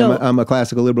why I would say I'm a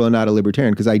classical liberal and not a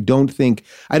libertarian, because I don't think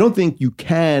you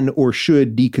can or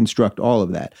should deconstruct all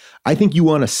of that. I think you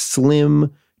want a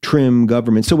slim, trim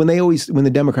government. So when the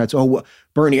Democrats,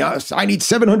 Bernie, I need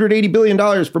 $780 billion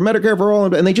for Medicare for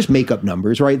all, and they just make up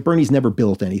numbers, right? Bernie's never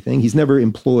built anything. He's never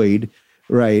employed,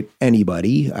 right,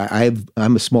 anybody.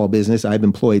 I'm a small business. I've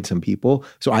employed some people.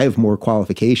 So I have more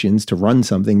qualifications to run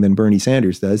something than Bernie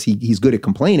Sanders does. He's good at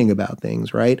complaining about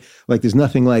things, right? Like, there's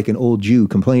nothing like an old Jew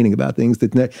complaining about things.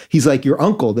 He's like your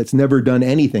uncle that's never done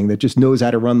anything, that just knows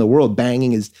how to run the world,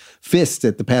 banging his fists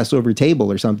at the Passover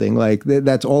table or something. Like,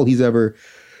 that's all he's ever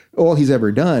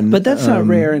done. But that's not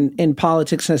rare in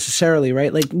politics necessarily,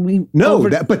 right? Like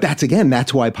but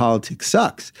that's why politics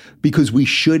sucks, because we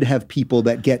should have people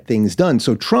that get things done.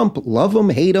 So Trump, love him,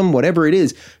 hate him, whatever it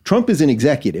is, Trump is an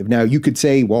executive. Now you could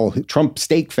say, well, Trump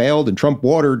steak failed and Trump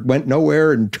water went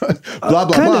nowhere and blah, blah,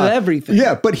 blah. Kind of everything.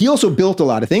 Yeah, but he also built a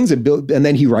lot of things and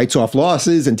then he writes off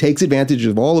losses and takes advantage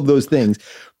of all of those things.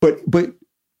 But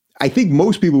I think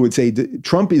most people would say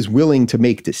Trump is willing to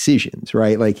make decisions,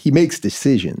 right? Like, he makes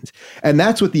decisions. And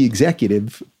that's what the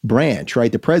executive branch,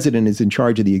 right? The president is in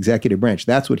charge of the executive branch.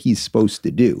 That's what he's supposed to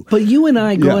do. But you and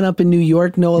I growing up in New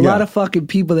York know a lot of fucking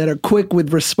people that are quick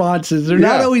with responses. They're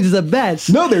not always the best.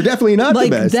 No, they're definitely not the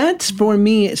best. That's, for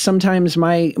me, sometimes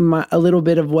my a little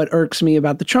bit of what irks me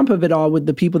about the Trump of it all with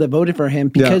the people that voted for him,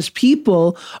 because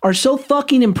people are so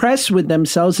fucking impressed with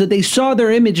themselves that they saw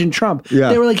their image in Trump.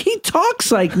 They were like, he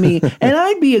talks like me and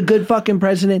I'd be a good fucking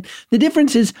president. The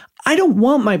difference is, I don't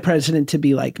want my president to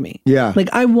be like me. Yeah. Like,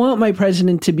 I want my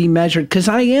president to be measured, because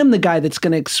I am the guy that's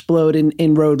going to explode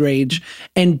in road rage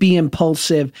and be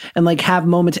impulsive and like have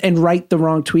moments and write the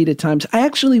wrong tweet at times. I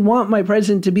actually want my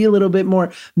president to be a little bit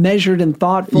more measured and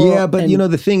thoughtful. Yeah, but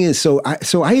the thing is, so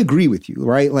I agree with you,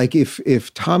 right? Like,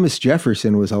 if Thomas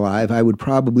Jefferson was alive, I would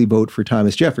probably vote for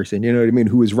Thomas Jefferson, you know what I mean?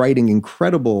 Who was writing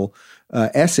incredible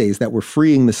essays that were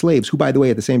freeing the slaves, who, by the way,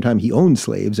 at the same time, he owned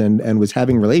slaves and was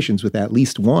having relations with at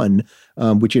least one,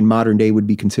 which in modern day would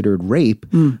be considered rape.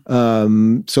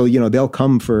 So, they'll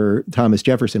come for Thomas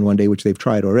Jefferson one day, which they've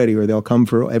tried already, or they'll come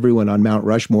for everyone on Mount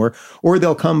Rushmore, or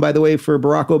they'll come, by the way, for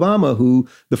Barack Obama, who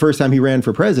the first time he ran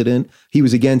for president, he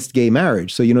was against gay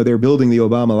marriage. So, they're building the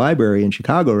Obama Library in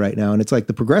Chicago right now. And it's like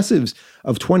the progressives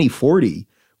of 2040,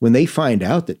 when they find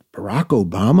out that Barack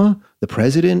Obama, the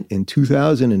president in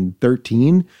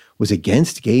 2013, was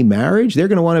against gay marriage, they're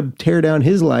going to want to tear down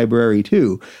his library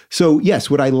too. So yes,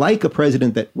 would I like a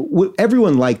president that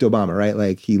everyone liked Obama, right?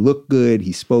 Like he looked good,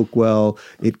 he spoke well,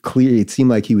 it seemed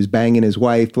like he was banging his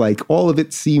wife, like all of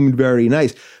it seemed very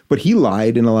nice. But he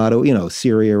lied in a lot of,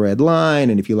 Syria red line,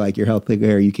 and if you like your health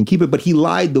care, you can keep it. But he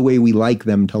lied the way we like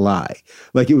them to lie.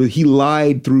 Like he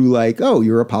lied through like, oh,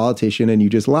 you're a politician and you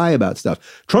just lie about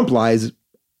stuff. Trump lies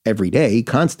every day,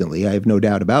 constantly. I have no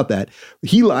doubt about that.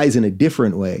 He lies in a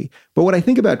different way. But what I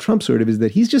think about Trump sort of is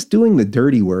that he's just doing the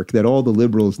dirty work that all the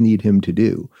liberals need him to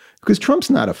do. Because Trump's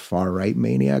not a far-right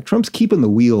maniac. Trump's keeping the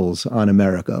wheels on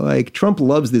America. Like, Trump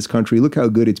loves this country. Look how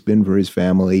good it's been for his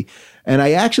family. And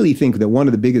I actually think that one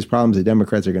of the biggest problems that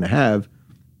Democrats are going to have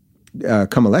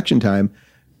come election time,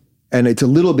 and it's a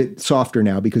little bit softer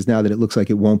now because now that it looks like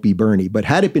it won't be Bernie. But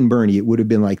had it been Bernie, it would have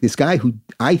been like this guy who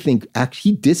I think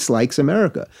actually dislikes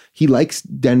America. He likes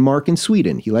Denmark and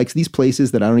Sweden. He likes these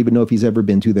places that I don't even know if he's ever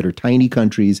been to, that are tiny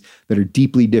countries that are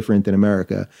deeply different than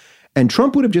America. And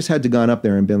Trump would have just had to gone up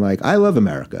there and been like, I love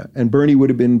America. And Bernie would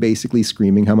have been basically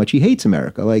screaming how much he hates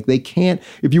America. Like they can't,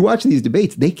 if you watch these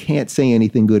debates, they can't say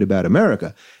anything good about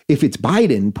America. If it's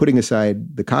Biden, putting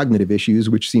aside the cognitive issues,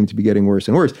 which seem to be getting worse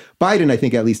and worse, Biden, I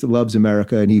think at least loves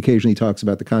America. And he occasionally talks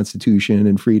about the Constitution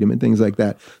and freedom and things like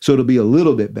that. So it'll be a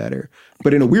little bit better.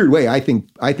 But in a weird way, I think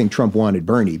Trump wanted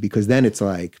Bernie, because then it's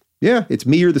like, yeah, it's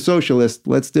me or the socialist.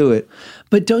 Let's do it.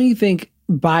 But don't you think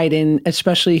Biden,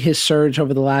 especially his surge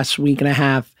over the last week and a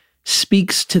half,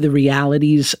 speaks to the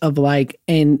realities of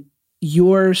and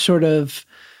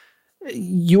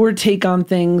your take on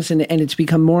things, and it's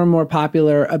become more and more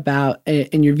popular about,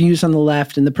 and your views on the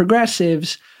left and the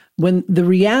progressives, when the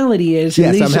reality is...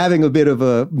 Yes, I'm having a bit of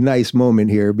a nice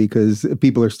moment here because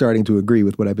people are starting to agree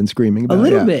with what I've been screaming about. A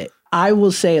little bit. I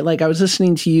will say, I was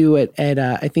listening to you at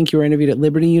I think you were interviewed at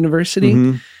Liberty University.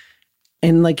 Mm-hmm.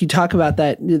 And you talk about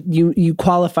that, you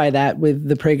qualify that with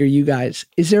the PragerU guys.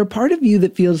 Is there a part of you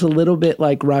that feels a little bit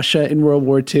like Russia in World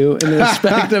War II in the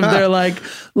respect of they're like,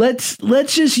 let's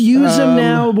just use them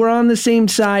now. We're on the same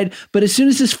side. But as soon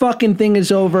as this fucking thing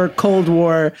is over, Cold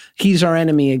War, he's our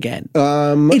enemy again.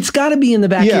 It's got to be in the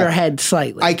back of your head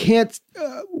slightly. I can't,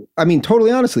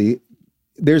 totally honestly,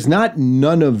 there's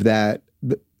none of that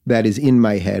is in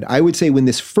my head. I would say when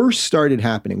this first started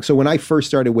happening, so when I first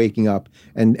started waking up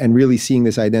and really seeing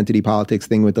this identity politics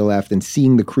thing with the left and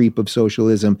seeing the creep of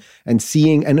socialism and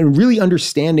seeing and really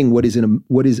understanding what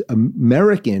is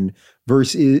American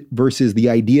versus the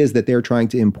ideas that they're trying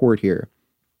to import here.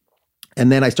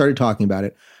 And then I started talking about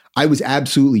it. I was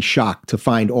absolutely shocked to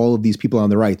find all of these people on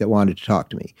the right that wanted to talk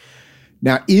to me.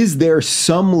 Now, is there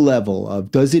some level of,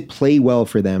 does it play well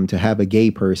for them to have a gay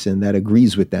person that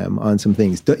agrees with them on some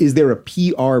things? Is there a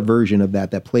PR version of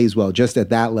that plays well just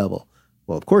at that level?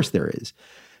 Well, of course there is.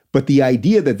 But the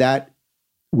idea that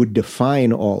would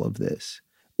define all of this,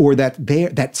 or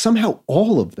that somehow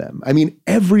all of them,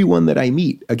 everyone that I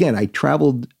meet, again, I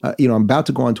traveled, I'm about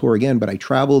to go on tour again, but I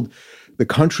traveled the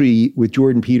country with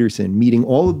Jordan Peterson, meeting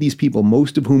all of these people,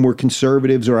 most of whom were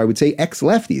conservatives, or I would say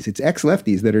ex-lefties. It's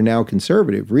ex-lefties that are now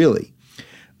conservative, really.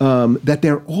 That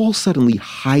they're all suddenly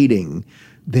hiding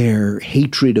their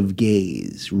hatred of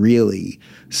gays, really,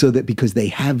 so that because they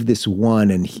have this one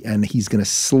and he's going to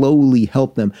slowly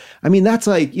help them. That's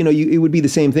like, it would be the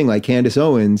same thing like Candace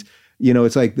Owens.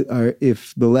 It's like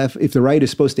if the right is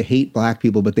supposed to hate black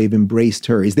people, but they've embraced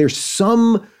her. Is there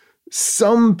some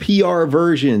PR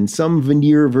version, some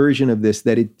veneer version of this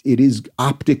that it is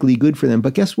optically good for them?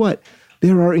 But guess what?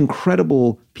 There are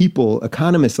incredible people,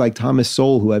 economists like Thomas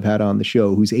Sowell, who I've had on the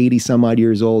show, who's 80 some odd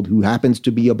years old, who happens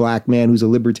to be a black man, who's a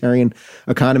libertarian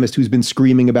economist who's been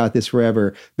screaming about this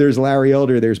forever. There's Larry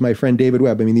Elder. There's my friend David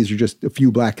Webb. These are just a few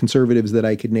black conservatives that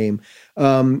I could name.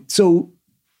 So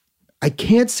I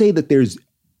can't say that there's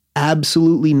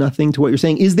absolutely nothing to what you're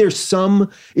saying. Is there some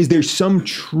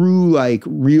true,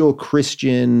 real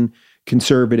Christian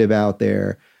conservative out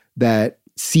there that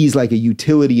sees a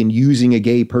utility in using a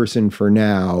gay person for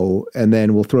now and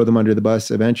then we'll throw them under the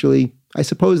bus eventually? I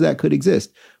suppose that could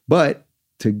exist. But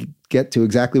to get to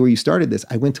exactly where you started this,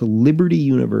 I went to Liberty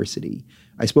University.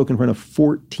 I spoke in front of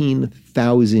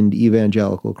 14,000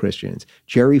 evangelical Christians.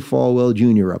 Jerry Falwell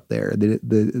Jr. up there,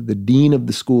 the dean of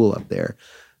the school up there.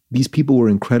 These people were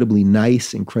incredibly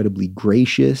nice, incredibly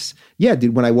gracious. Yeah,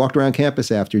 when I walked around campus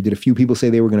after, did a few people say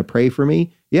they were going to pray for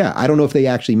me? Yeah, I don't know if they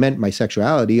actually meant my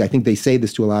sexuality. I think they say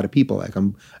this to a lot of people.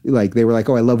 They were like,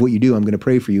 oh, I love what you do. I'm going to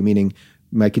pray for you, meaning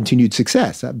my continued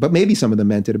success. But maybe some of them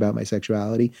meant it about my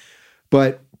sexuality.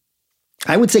 But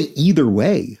I would say either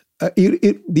way.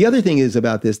 The other thing is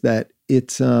about this that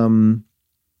it's almost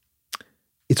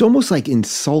like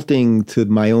insulting to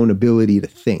my own ability to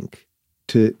think,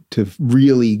 to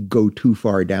really go too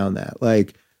far down that.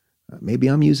 Like, maybe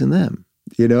I'm using them,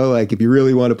 you know, like if you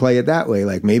really want to play it that way,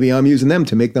 like maybe I'm using them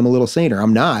to make them a little saner.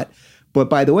 I'm not. But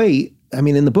by the way, I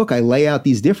mean, in the book, I lay out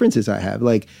these differences I have.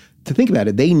 Like, to think about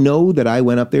it, they know that I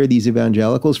went up there, these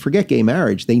evangelicals, forget gay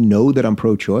marriage. They know that I'm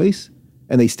pro-choice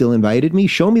and they still invited me.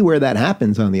 Show me where that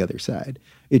happens on the other side.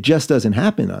 It just doesn't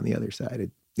happen on the other side.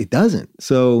 It doesn't.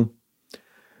 So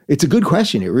it's a good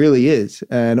question. It really is.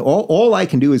 And all I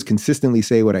can do is consistently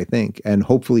say what I think and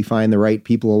hopefully find the right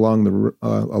people along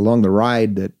the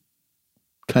ride that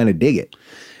kind of dig it.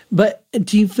 But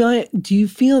do you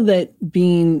feel that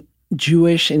being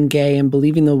Jewish and gay and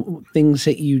believing the things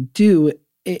that you do,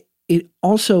 it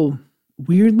also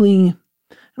weirdly,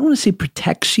 I don't want to say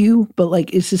protects you, but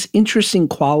like is this interesting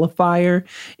qualifier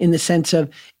in the sense of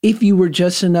if you were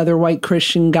just another white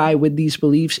Christian guy with these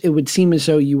beliefs, it would seem as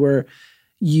though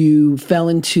you fell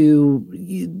into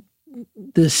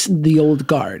the old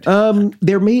guard.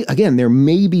 There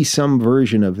may be some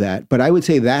version of that, but I would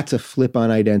say that's a flip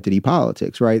on identity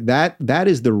politics, right? That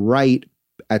is the right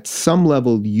at some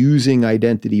level using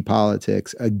identity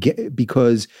politics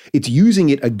because it's using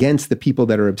it against the people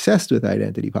that are obsessed with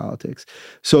identity politics.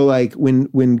 So like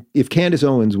if Candace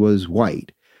Owens was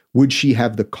white, would she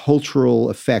have the cultural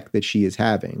effect that she is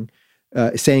having,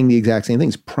 saying the exact same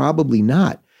things? Probably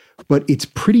not. But it's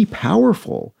pretty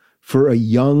powerful for a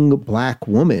young Black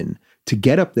woman to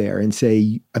get up there and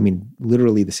say, I mean,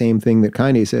 literally the same thing that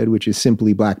Kanye said, which is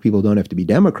simply Black people don't have to be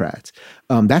Democrats.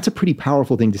 That's a pretty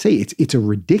powerful thing to say. It's a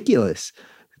ridiculous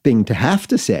thing to have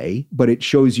to say, but it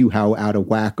shows you how out of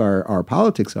whack our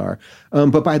politics are.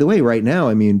 But by the way, right now,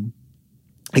 I mean,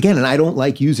 again, and I don't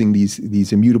like using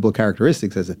these immutable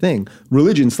characteristics as a thing.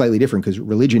 Religion's slightly different because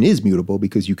religion is mutable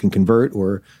because you can convert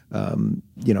or,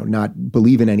 not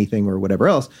believe in anything or whatever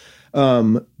else.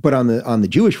 But on the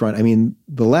Jewish front, I mean,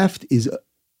 the left is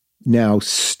now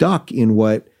stuck in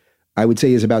what I would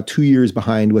say is about 2 years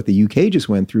behind what the UK just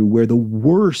went through, where the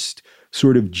worst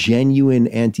sort of genuine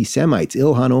anti-Semites,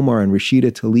 Ilhan Omar and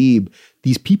Rashida Tlaib,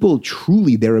 these people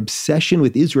truly, their obsession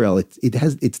with Israel,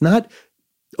 it's not,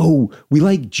 oh, we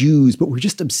like Jews, but we're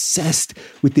just obsessed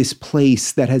with this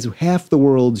place that has half the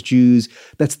world's Jews.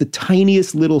 That's the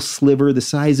tiniest little sliver, the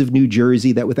size of New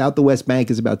Jersey, that without the West Bank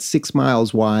is about 6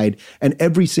 miles wide. And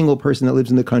every single person that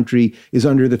lives in the country is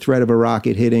under the threat of a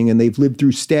rocket hitting. And they've lived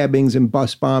through stabbings and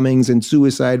bus bombings and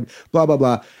suicide, blah, blah,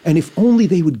 blah. And if only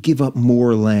they would give up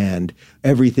more land,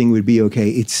 everything would be okay.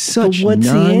 It's such what's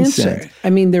nonsense. The answer? I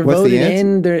mean, they're voted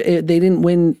in. They didn't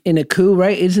win in a coup,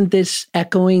 right? Isn't this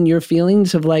echoing your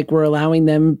feelings of like we're allowing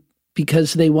them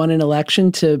because they won an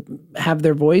election to have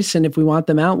their voice, and if we want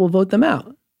them out, we'll vote them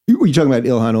out? Were you talking about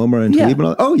Ilhan Omar and Tlaib and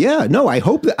all? Oh yeah, no. I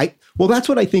hope that well, that's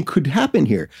what I think could happen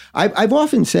here. I've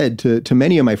often said to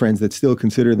many of my friends that still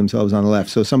consider themselves on the left.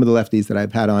 So some of the lefties that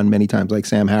I've had on many times, like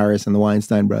Sam Harris and the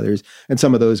Weinstein brothers, and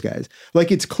some of those guys.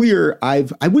 Like it's clear I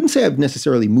wouldn't say I've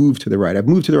necessarily moved to the right. I've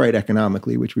moved to the right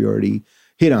economically, which we already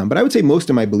hit on. But I would say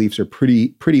most of my beliefs are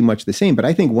pretty much the same. But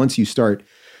I think once you start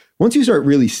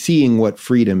really seeing what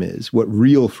freedom is, what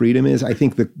real freedom is, I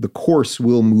think the course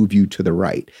will move you to the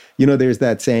right. You know, there's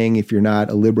that saying, if you're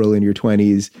not a liberal in your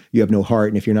 20s, you have no heart.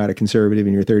 And if you're not a conservative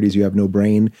in your 30s, you have no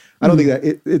brain. I don't think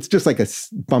that it's just like a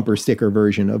bumper sticker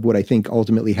version of what I think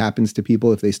ultimately happens to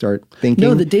people if they start thinking.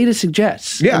 No, the data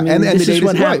suggests. Yeah, I mean, and this the is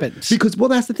what happens. happens. Because, well,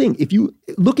 that's the thing. If you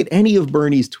look at any of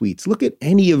Bernie's tweets, look at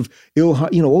any of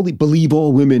Ilhan, only believe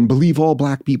all women, believe all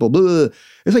Black people, blah,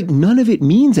 it's like none of it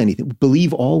means anything.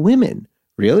 Believe all women.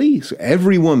 Really? So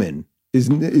every woman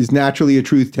is naturally a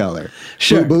truth teller.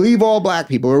 Sure. Believe all Black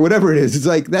people or whatever it is. It's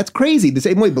like, that's crazy. The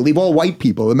same way, believe all white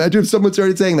people. Imagine if someone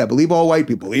started saying that, believe all white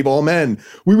people, believe all men.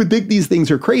 We would think these things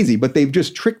are crazy, but they've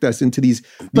just tricked us into these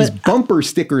bumper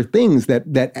sticker things that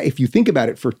if you think about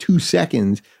it for 2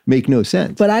 seconds, make no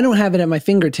sense. But I don't have it at my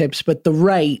fingertips, but the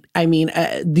right, I mean,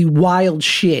 the wild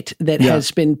shit that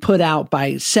has been put out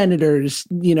by senators,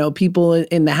 people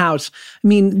in the House. I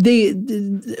mean,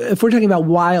 if we're talking about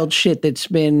wild shit that's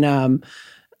been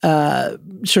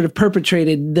sort of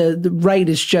perpetrated, the right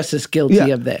is just as guilty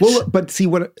of this. Well, but see,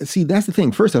 that's the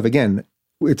thing. First off, again,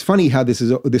 it's funny how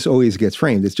this always gets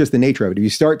framed. It's just the nature of it. If you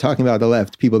start talking about the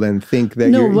left, people then think that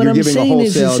you're giving a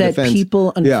wholesale defense. That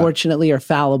people unfortunately are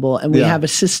fallible, and we have a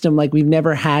system like we've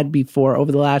never had before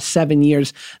over the last 7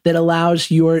 years that allows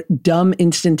your dumb,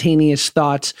 instantaneous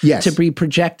thoughts to be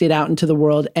projected out into the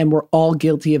world, and we're all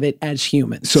guilty of it as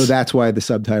humans. So that's why the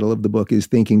subtitle of the book is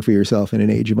 "Thinking for Yourself in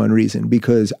an Age of Unreason,"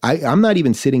 because I'm not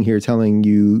even sitting here telling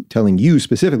you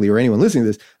specifically, or anyone listening to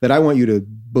this, that I want you to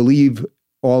believe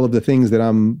all of the things that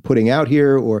I'm putting out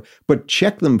here, but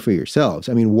check them for yourselves.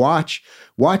 I mean, watch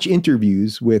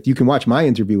interviews you can watch my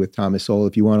interview with Thomas Sowell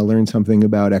if you want to learn something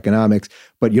about economics,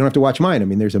 but you don't have to watch mine. I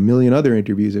mean, there's a million other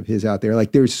interviews of his out there.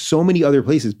 Like, there's so many other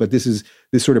places, but this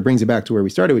sort of brings it back to where we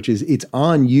started, which is it's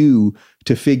on you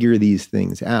to figure these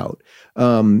things out.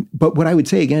 But what I would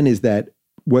say again is that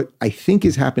what I think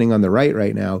is happening on the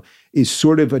right now is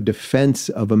sort of a defense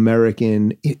of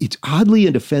it's oddly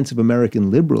a defense of American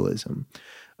liberalism.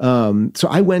 So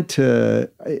I went to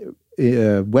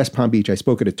West Palm Beach. I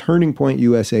spoke at a Turning Point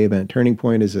USA event. Turning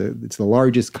Point it's the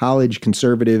largest college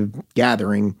conservative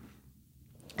gathering,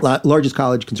 largest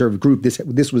college conservative group.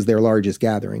 This was their largest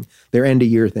gathering, their end of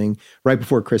year thing, right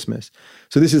before Christmas.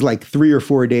 So this is like 3 or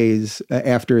 4 days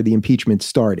after the impeachment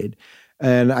started.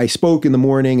 And I spoke in the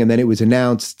morning, and then it was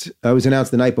announced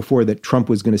the night before that Trump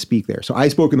was going to speak there. So I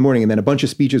spoke in the morning, and then a bunch of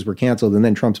speeches were canceled, and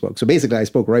then Trump spoke. So basically, I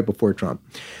spoke right before Trump.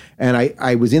 And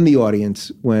I was in the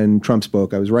audience when Trump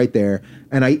spoke. I was right there.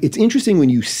 And it's interesting when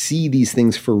you see these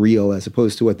things for real as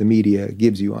opposed to what the media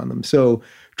gives you on them. So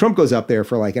Trump goes up there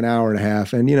for like an hour and a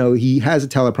half, and, he has a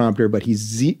teleprompter, but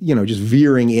he's, just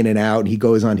veering in and out, and he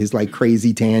goes on his like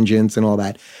crazy tangents and all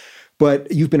that.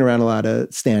 But you've been around a lot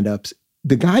of stand-ups.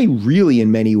 The guy really,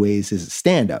 in many ways, is a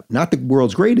stand-up. Not the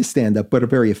world's greatest stand-up, but a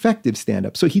very effective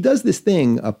stand-up. So he does this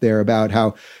thing up there about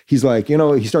how he's like,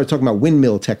 he starts talking about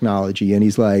windmill technology. And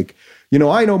he's like,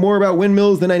 I know more about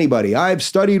windmills than anybody. I've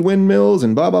studied windmills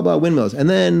and blah, blah, blah, windmills. And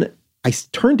then I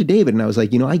turned to David and I was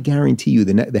like, I guarantee you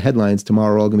the headlines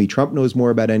tomorrow are all going to be Trump knows more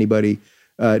about anybody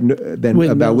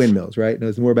about windmills, right?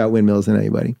 Knows more about windmills than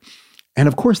anybody. And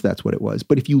of course, that's what it was.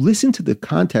 But if you listen to the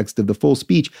context of the full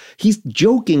speech, he's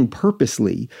joking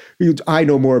purposely. I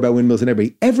know more about windmills than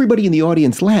everybody. Everybody in the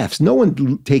audience laughs. No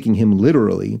one taking him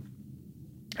literally.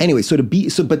 Anyway,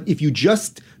 but if you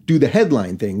just do the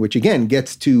headline thing, which again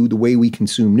gets to the way we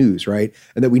consume news, right?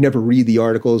 And that we never read the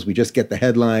articles, we just get the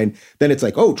headline. Then it's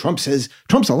like, oh, Trump's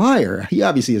a liar. He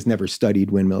obviously has never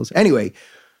studied windmills. Anyway,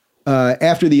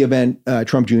 after the event,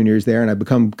 Trump Jr. is there, and I've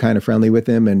become kind of friendly with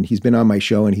him, and he's been on my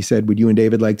show, and he said, would you and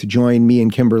David like to join me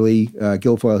and Kimberly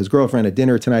Guilfoyle, his girlfriend, at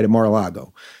dinner tonight at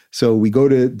Mar-a-Lago? So we go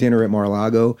to dinner at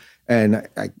Mar-a-Lago, and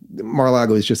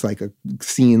Mar-a-Lago is just like a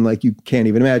scene like you can't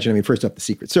even imagine. I mean, first up, the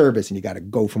Secret Service, and you got to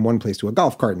go from one place to a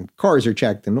golf cart, and cars are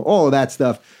checked, and all of that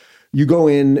stuff. You go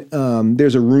in,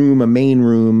 there's a main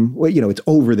room. Well, it's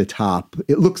over the top.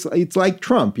 It's like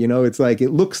Trump, it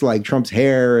looks like Trump's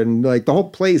hair, and like the whole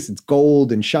place, it's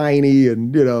gold and shiny,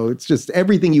 and, it's just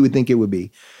everything you would think it would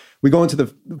be. We go into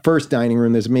the first dining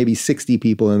room. There's maybe 60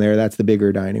 people in there. That's the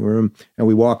bigger dining room. And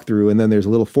we walk through, and then there's a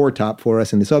little foretop for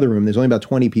us in this other room. There's only about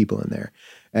 20 people in there.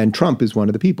 And Trump is one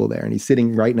of the people there, and he's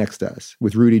sitting right next to us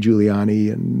with Rudy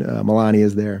Giuliani, and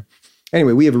Melania's there.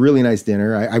 Anyway, we have a really nice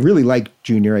dinner. I really like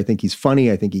Junior. I think he's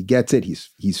funny. I think he gets it.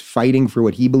 He's fighting for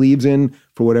what he believes in,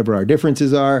 for whatever our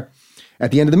differences are.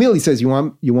 At the end of the meal, he says, you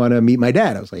want to meet my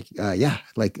dad? I was like, yeah,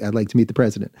 I'd like to meet the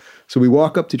president. So we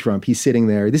walk up to Trump. He's sitting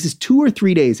there. This is 2 or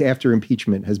 3 days after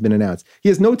impeachment has been announced. He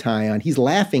has no tie on. He's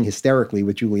laughing hysterically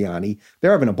with Giuliani.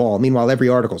 They're having a ball. Meanwhile, every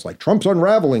article's like, Trump's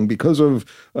unraveling because of,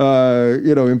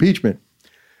 impeachment.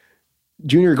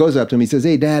 Junior goes up to him. He says,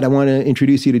 hey, Dad, I want to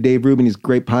introduce you to Dave Rubin. He's a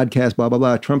great podcast, blah, blah,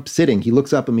 blah. Trump's sitting. He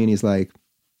looks up at me and he's like,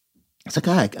 it's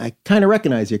like, I kind of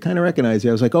recognize you.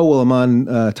 I was like, oh, well, I'm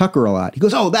on Tucker a lot. He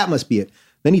goes, oh, that must be it.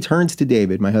 Then he turns to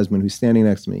David, my husband, who's standing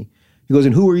next to me. He goes,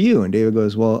 and who are you? And David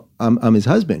goes, well, I'm his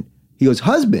husband. He goes,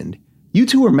 husband? You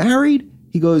two are married?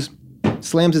 He goes,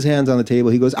 slams his hands on the table.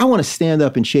 He goes, I want to stand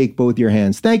up and shake both your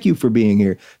hands. Thank you for being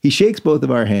here. He shakes both of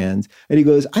our hands. And he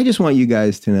goes, I just want you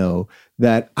guys to know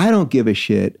that I don't give a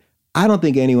shit. I don't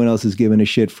think anyone else has given a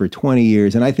shit for 20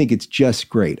 years. And I think it's just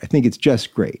great.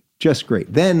 Just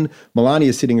great. Then Melania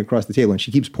is sitting across the table and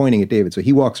she keeps pointing at David. So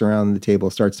he walks around the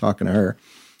table, starts talking to her.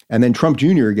 And then Trump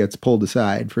Jr. gets pulled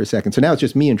aside for a second. So now it's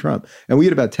just me and Trump. And we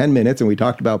had about 10 minutes and we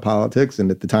talked about politics.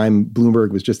 And at the time,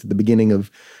 Bloomberg was just at the beginning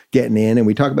of getting in. And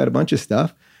we talked about a bunch of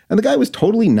stuff. And the guy was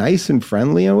totally nice and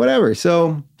friendly and whatever.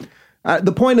 So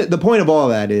the point of all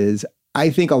that is, I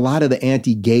think a lot of the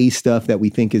anti-gay stuff that we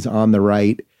think is on the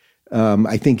right,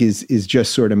 I think is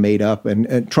just sort of made up.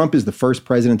 And Trump is the first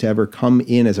president to ever come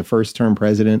in as a first-term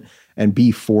president and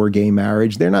be for gay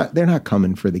marriage. They're not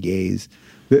coming for the gays.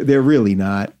 They're really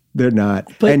not. They're not.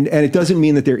 But, and it doesn't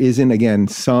mean that there isn't, again,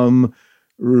 some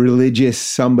religious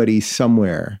somebody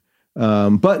somewhere.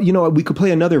 But, we could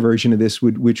play another version of this,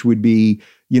 which would be,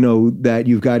 that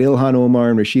you've got Ilhan Omar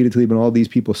and Rashida Tlaib and all these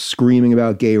people screaming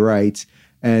about gay rights.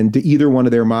 And do either one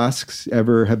of their mosques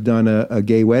ever have done a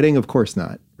gay wedding? Of course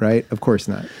not, right? Of course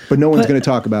not. But no one's going to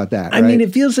talk about that, right? I mean,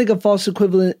 it feels like a false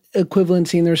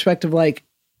equivalency in the respect of like,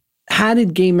 how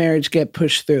did gay marriage get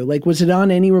pushed through? Like, was it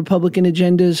on any Republican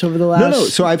agendas over the last? No.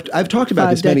 So I've talked about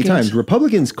this many times.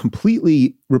 Republicans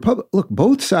look,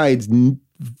 both sides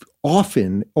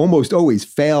often, almost always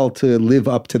fail to live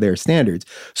up to their standards.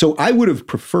 So I would have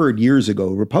preferred years ago,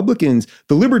 Republicans,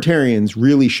 the libertarians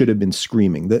really should have been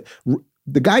screaming.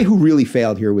 The guy who really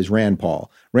failed here was Rand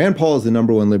Paul. Rand Paul is the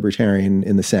number one libertarian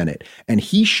in the Senate, and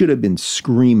he should have been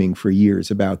screaming for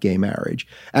years about gay marriage,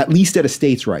 at least at a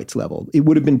states' rights level. It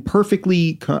would have been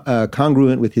perfectly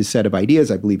congruent with his set of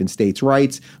ideas. I believe in states'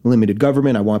 rights, limited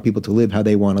government. I want people to live how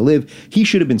they want to live. He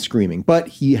should have been screaming, but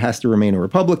he has to remain a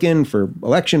Republican for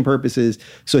election purposes,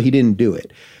 so he didn't do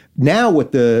it. Now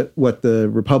what the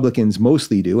Republicans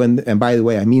mostly do, and by the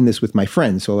way, I mean this with my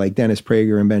friends, so like Dennis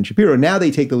Prager and Ben Shapiro, now they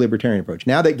take the libertarian approach.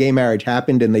 Now that gay marriage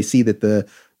happened and they see that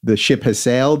the ship has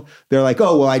sailed, they're like,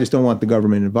 oh, well, I just don't want the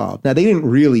government involved. Now, they didn't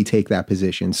really take that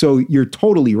position. So you're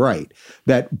totally right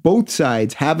that both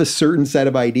sides have a certain set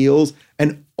of ideals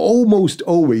and almost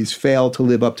always fail to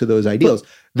live up to those ideals.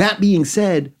 That being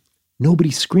said,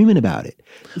 nobody's screaming about it.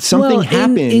 Something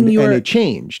happened and it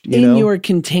changed. Your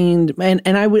contained,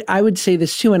 and I would say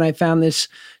this too, and I found this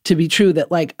to be true,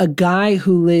 that like a guy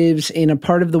who lives in a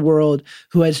part of the world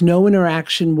who has no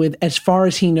interaction with, as far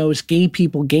as he knows, gay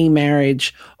people, gay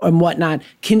marriage and whatnot,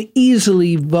 can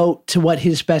easily vote to what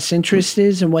his best interest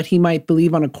is and what he might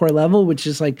believe on a core level, which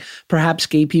is like perhaps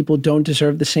gay people don't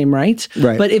deserve the same rights.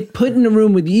 Right. But if put in a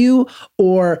room with you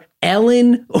or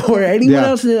Ellen or anyone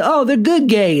else, they're good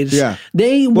gays. Yeah.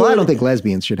 Well, I don't think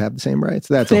lesbians should have the same rights.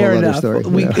 That's a whole other story.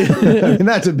 I mean,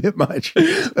 that's a bit much.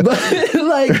 But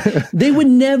like, they would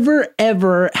never,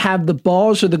 ever have the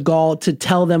balls or the gall to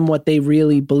tell them what they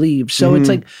really believe. So it's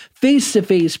like face to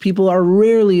face, people are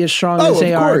rarely as strong as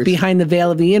they are behind the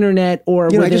veil of the internet or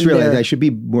I just realized I should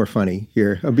be more funny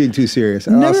here. I'm being too serious.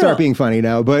 I'll start being funny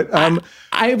now. But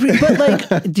but like,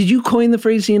 did you coin the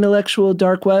phrase the intellectual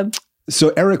dark web?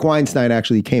 So Eric Weinstein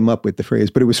actually came up with the phrase,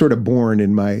 but it was sort of born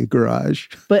in my garage.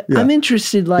 But I'm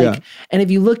interested, and if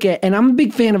you look at, and I'm a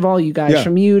big fan of all you guys,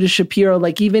 from you to Shapiro,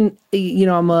 like even,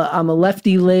 I'm a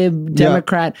lefty lib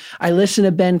Democrat. I listen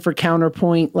to Ben for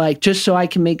counterpoint, like just so I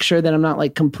can make sure that I'm not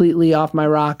like completely off my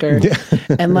rocker.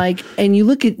 And like, and you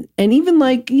look at, and even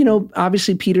like,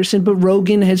 obviously Peterson, but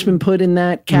Rogan has been put in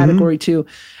that category too.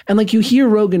 And like you hear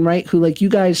Rogan, right, who like you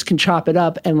guys can chop it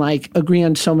up and like agree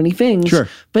on so many things. Sure.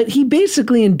 But he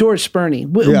basically endorsed Bernie.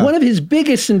 One of his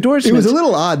biggest endorsements. It was a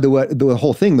little odd, the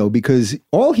whole thing, though, because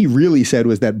all he really said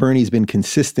was that Bernie's been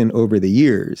consistent over the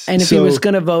years. And if he was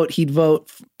going to vote, he'd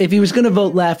vote. If he was going to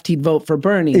vote left, he'd vote for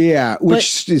Bernie. Yeah,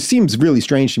 which seems really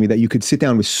strange to me that you could sit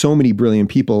down with so many brilliant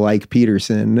people like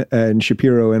Peterson and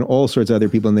Shapiro and all sorts of other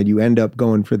people, and then you end up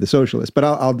going for the socialists. But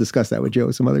I'll discuss that with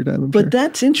Joe some other time. But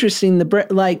that's interesting.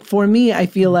 Like for me, I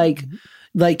feel like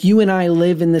you and I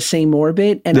live in the same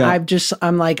orbit, and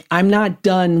I'm like, I'm not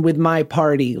done with my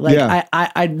party. Like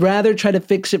I'd rather try to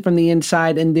fix it from the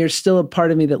inside, and there's still a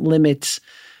part of me that limits,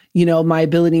 my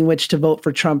ability in which to vote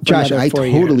for Trump for Josh, another 4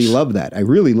 years. I totally love that. I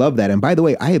really love that. And by the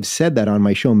way, I have said that on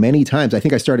my show many times. I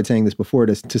think I started saying this before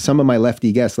to some of my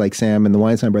lefty guests like Sam and the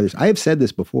Weinstein brothers. I have said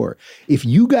this before. If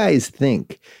you guys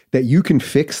think that you can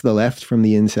fix the left from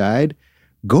the inside,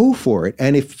 go for it.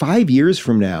 And if 5 years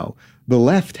from now, the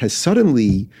left has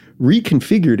suddenly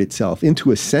reconfigured itself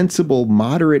into a sensible,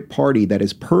 moderate party that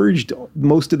has purged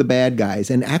most of the bad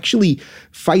guys and actually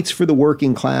fights for the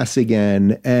working class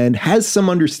again and has some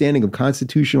understanding of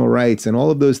constitutional rights and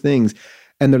all of those things.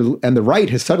 And the right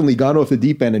has suddenly gone off the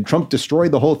deep end and Trump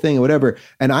destroyed the whole thing or whatever.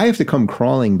 And I have to come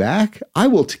crawling back. I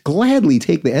will gladly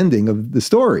take the ending of the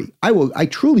story. I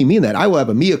truly mean that. I will have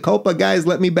a mea culpa, guys,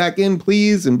 let me back in,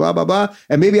 please, and blah, blah, blah.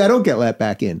 And maybe I don't get let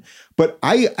back in. But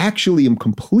I actually am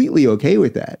completely okay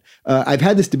with that. I've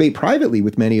had this debate privately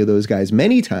with many of those guys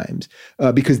many times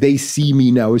because they see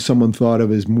me now as someone thought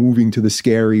of as moving to the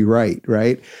scary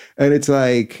right? And it's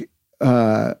like,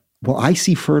 well, I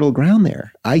see fertile ground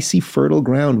there. I see fertile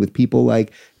ground with people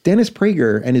like Dennis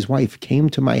Prager and his wife came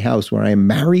to my house where I am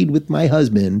married with my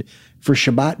husband for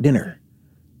Shabbat dinner.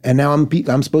 And now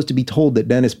I'm supposed to be told that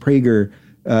Dennis Prager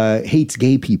hates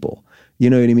gay people. You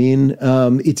know what I mean?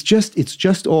 It's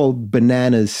just all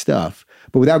bananas stuff.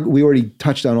 But we already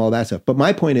touched on all that stuff. But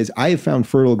my point is, I have found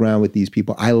fertile ground with these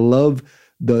people. I love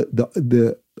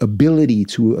the ability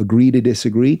to agree to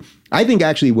disagree. I think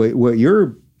actually what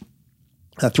you're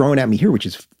throwing at me here, which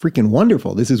is freaking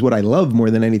wonderful. This is what I love more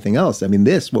than anything else. I mean,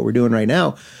 what we're doing right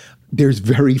now, there's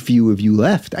very few of you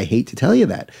left. I hate to tell you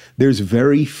that. There's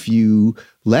very few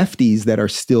lefties that are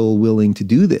still willing to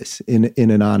do this in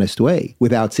an honest way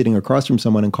without sitting across from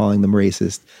someone and calling them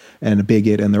racist and a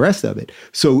bigot and the rest of it.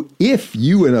 So if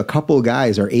you and a couple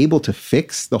guys are able to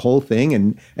fix the whole thing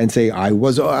and say,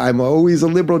 I'm always a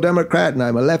liberal Democrat and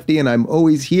I'm a lefty and I'm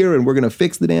always here and we're going to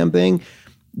fix the damn thing,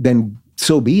 then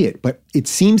so be it. But it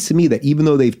seems to me that even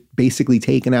though they've basically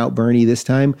taken out Bernie this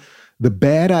time, the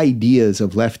bad ideas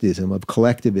of leftism, of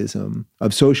collectivism,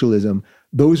 of socialism,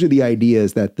 those are the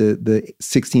ideas that the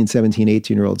 16, 17,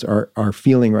 18-year-olds are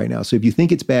feeling right now. So if you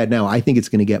think it's bad now, I think it's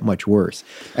going to get much worse.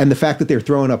 And the fact that they're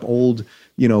throwing up old,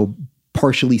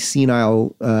 partially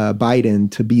senile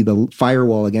Biden to be the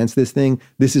firewall against this thing,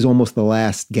 this is almost the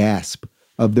last gasp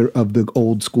of the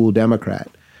old school Democrat.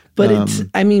 But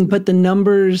but the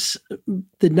numbers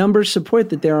support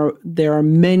that there are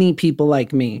many people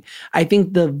like me. I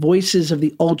think the voices of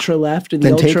the ultra left and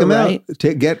the ultra right,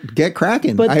 get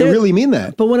cracking. But I really mean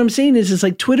that. But what I'm saying is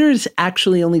like Twitter is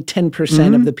actually only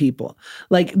 10% of the people.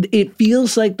 Like it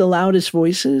feels like the loudest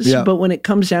voices, but when it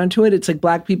comes down to it, it's like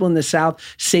black people in the South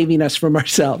saving us from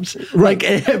ourselves. Right. Like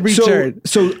every turn.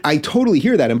 So I totally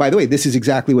hear that. And by the way, this is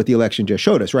exactly what the election just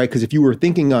showed us, right? Because if you were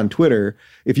thinking on Twitter,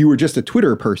 if you were just a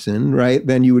Twitter person, right,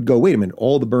 then you would go, wait a minute,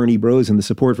 all the Bernie bros and the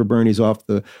support for Bernie's off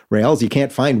the rails. You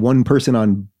can't find one person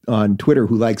on Twitter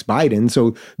who likes Biden.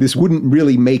 So this wouldn't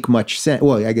really make much sense.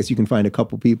 Well, I guess you can find a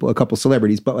couple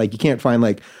celebrities, but like you can't find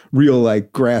like real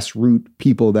like grassroots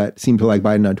people that seem to like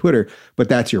Biden on Twitter. But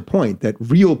that's your point, that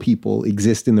real people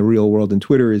exist in the real world and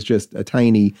Twitter is just a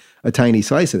tiny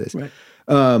slice of this. Right.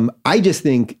 I just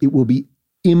think it will be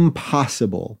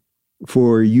impossible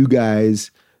for you guys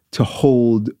to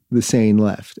hold the sane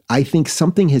left. I think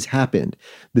something has happened.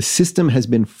 The system has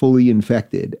been fully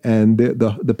infected and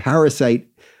the parasite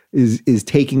is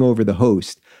taking over the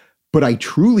host. But I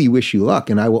truly wish you luck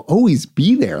and I will always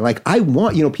be there. Like I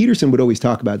want, Peterson would always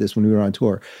talk about this when we were on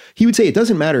tour. He would say, it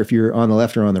doesn't matter if you're on the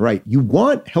left or on the right. You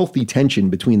want healthy tension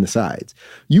between the sides.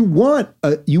 You want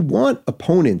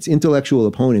opponents, intellectual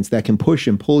opponents that can push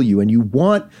and pull you. And you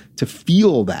want to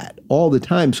feel that all the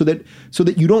time so that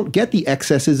you don't get the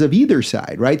excesses of either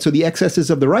side, right? So the excesses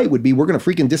of the right would be, we're going to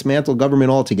freaking dismantle government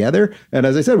altogether. And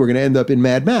as I said, we're going to end up in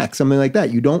Mad Max, something like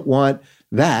that. You don't want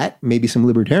that. Maybe some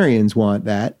libertarians want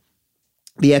that.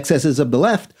 The excesses of the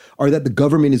left are that the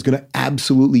government is going to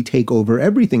absolutely take over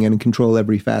everything and control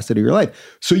every facet of your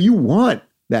life. So you want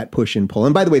that push and pull.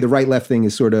 And by the way, the right-left thing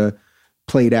is sort of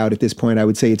played out at this point. I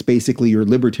would say it's basically you're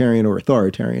libertarian or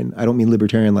authoritarian. I don't mean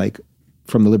libertarian like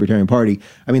from the Libertarian Party.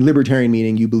 I mean libertarian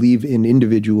meaning you believe in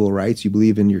individual rights, you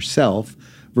believe in yourself,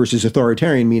 versus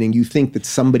authoritarian meaning you think that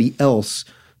somebody else,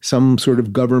 some sort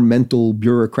of governmental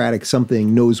bureaucratic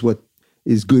something knows what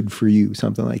is good for you,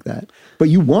 something like that. But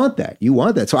you want that. You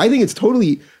want that. So I think it's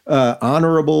totally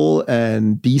honorable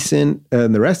and decent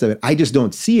and the rest of it. I just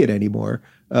don't see it anymore.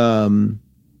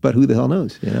 But who the hell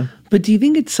knows, But do you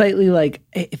think it's slightly like,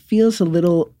 it feels a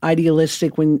little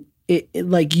idealistic when it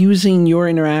like using your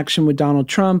interaction with Donald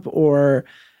Trump or,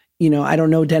 I don't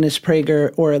know, Dennis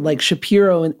Prager or like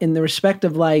Shapiro in the respect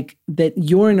of like that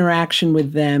your interaction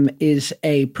with them is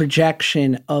a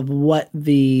projection of what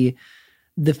the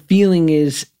feeling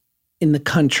is in the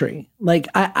country. Like,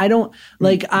 I don't.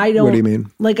 What do you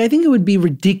mean? Like, I think it would be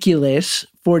ridiculous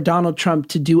for Donald Trump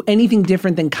to do anything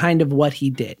different than kind of what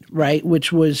he did, right?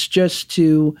 Which was just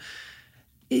to,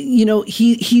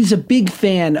 he's a big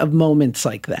fan of moments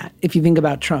like that. If you think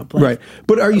about Trump. Like, right.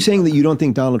 But are you saying that you don't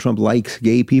think Donald Trump likes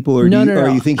gay people? Or no.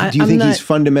 Do you think he's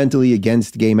fundamentally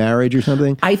against gay marriage or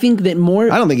something? I think that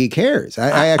I don't think he cares.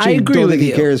 I actually don't think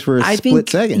he cares for a split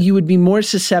second. You would be more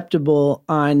susceptible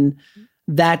on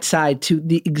that side to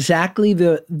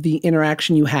the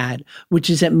interaction you had, which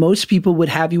is that most people would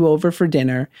have you over for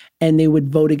dinner and they would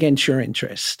vote against your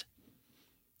interest.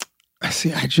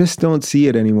 See, I just don't see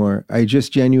it anymore. I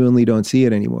just genuinely don't see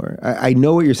it anymore. I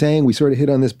know what you're saying. We sort of hit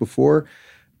on this before,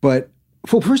 but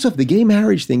first off, the gay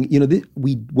marriage thing,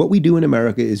 what we do in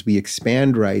America is we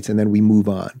expand rights and then we move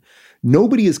on.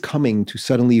 Nobody is coming to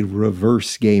suddenly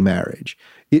reverse gay marriage.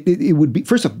 It would be,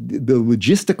 first off, the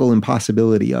logistical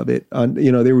impossibility of it.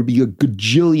 There would be a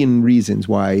gajillion reasons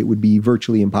why it would be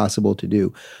virtually impossible to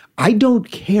do. I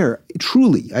don't care.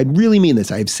 Truly, I really mean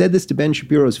this. I've said this to Ben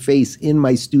Shapiro's face in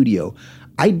my studio.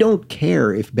 I don't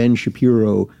care if Ben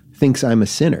Shapiro thinks I'm a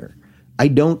sinner. I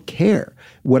don't care.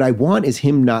 What I want is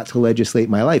him not to legislate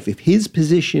my life. If his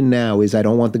position now is I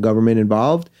don't want the government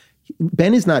involved,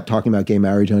 Ben is not talking about gay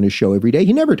marriage on his show every day.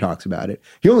 He never talks about it.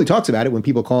 He only talks about it when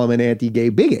people call him an anti-gay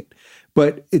bigot.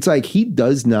 But it's like he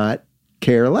does not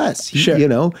care less,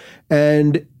 sure.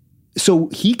 And So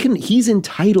he's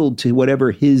entitled to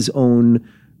whatever his own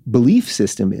belief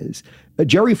system is.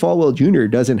 Jerry Falwell Jr.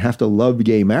 doesn't have to love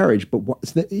gay marriage, but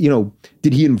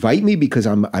did he invite me because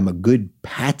I'm a good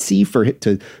patsy for him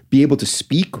to be able to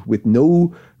speak with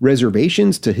no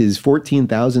reservations to his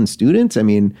 14,000 students? I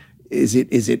mean, is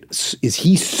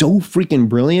he so freaking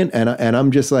brilliant and I'm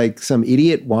just like some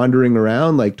idiot wandering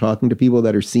around like talking to people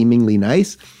that are seemingly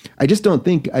nice? I just don't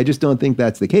think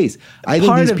that's the case. I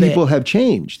think these people have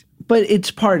changed. But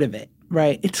it's part of it,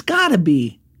 right? It's got to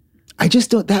be.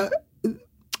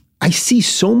 I see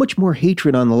so much more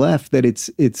hatred on the left that it's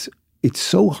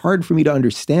so hard for me to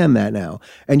understand that now.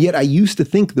 And yet I used to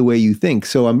think the way you think.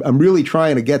 So I'm really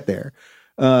trying to get there.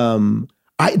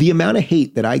 The amount of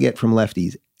hate that I get from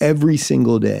lefties every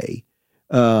single day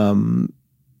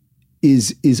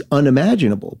is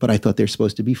unimagiable. But I thought they're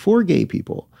supposed to be for gay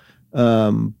people.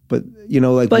 But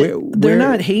they're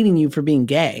not hating you for being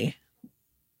gay.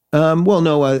 Well,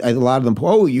 no, a lot of them.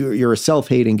 Oh, you're a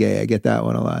self-hating gay. I get that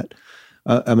one a lot.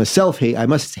 I'm a self-hate. I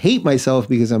must hate myself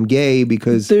because I'm gay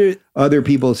because other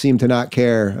people seem to not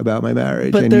care about my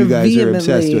marriage and you guys are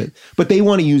obsessed with it. But they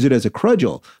want to use it as a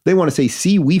cudgel. They want to say,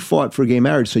 see, we fought for gay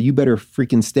marriage, so you better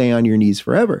freaking stay on your knees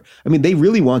forever. I mean, they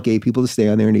really want gay people to stay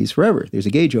on their knees forever. There's a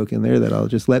gay joke in there that I'll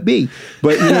just let be.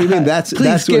 But you know what I mean? That's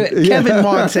what Kevin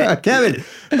wants it. Kevin.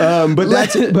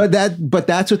 But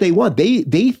that's what they want.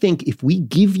 They think if we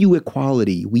give you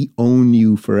equality, we own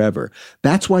you forever.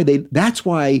 That's why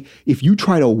if you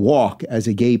try to walk as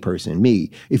a gay person,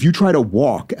 if you try to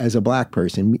walk as a black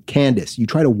person, Candace, you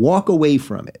try to walk away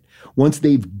from it once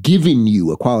they've given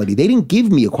you equality. They didn't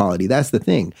give me equality. That's the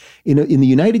thing. In the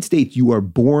United States, you are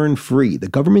born free. The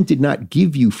government did not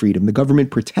give you freedom. The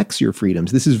government protects your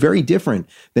freedoms. This is very different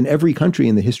than every country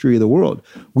in the history of the world.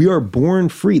 We are born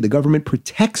free. The government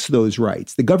protects those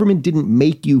rights. The government didn't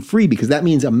make you free because that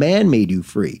means a man made you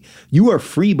free. You are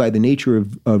free by the nature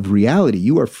of reality.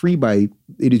 You are free by,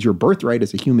 it is your birthright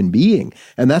as a human being.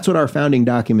 And that's what our founding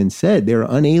documents said. They're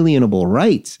unalienable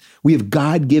rights. We have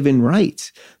God-given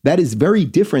rights. That is very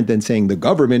different than saying the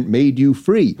government made you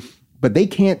free. But they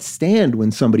can't stand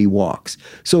when somebody walks.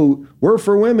 So we're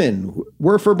for women.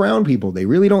 We're for brown people. They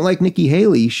really don't like Nikki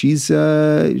Haley. She's,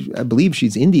 I believe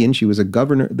she's Indian. She was the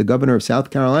governor of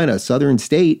South Carolina, a southern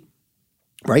state.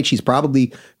 Right? She's probably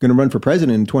going to run for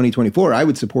president in 2024. I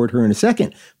would support her in a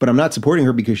second, but I'm not supporting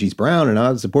her because she's brown and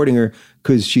I'm not supporting her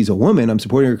because she's a woman. I'm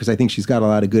supporting her because I think she's got a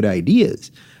lot of good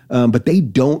ideas. But they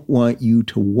don't want you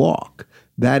to walk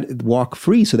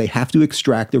free. So they have to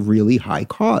extract a really high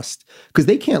cost because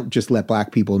they can't just let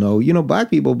black people know, black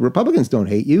people, Republicans don't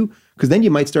hate you, because then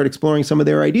you might start exploring some of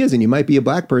their ideas and you might be a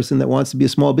black person that wants to be a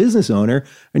small business owner.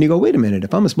 And you go, wait a minute,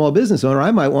 if I'm a small business owner,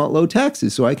 I might want low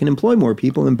taxes so I can employ more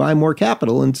people and buy more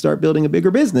capital and start building a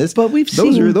bigger business. But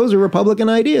those are Republican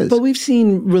ideas. But we've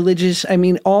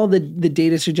seen all the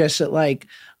data suggests that like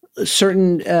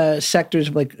certain sectors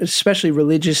of like, especially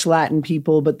religious Latin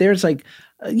people, but there's like,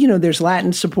 there's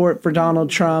Latin support for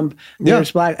Donald Trump.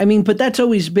 There's black. But that's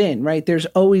always been, right? There's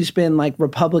always been like a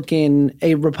Republican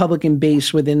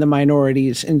base within the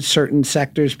minorities in certain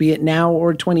sectors, be it now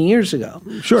or 20 years ago.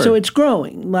 Sure. So it's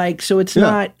growing.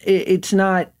 It's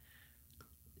not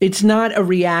a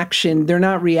reaction. They're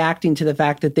not reacting to the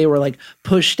fact that they were like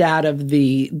pushed out of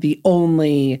the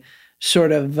only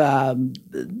sort of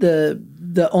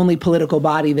the only political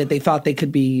body that they thought they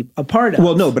could be a part of.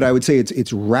 Well, no, but I would say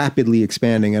it's rapidly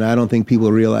expanding, and I don't think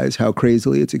people realize how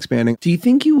crazily it's expanding. Do you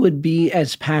think you would be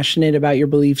as passionate about your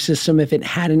belief system if it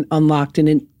hadn't unlocked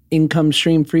an income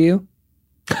stream for you?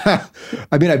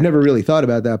 I've never really thought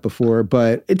about that before,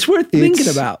 but it's worth thinking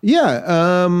about.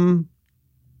 Yeah.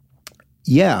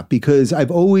 Because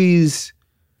I've always,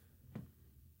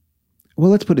 well,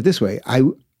 let's put it this way. I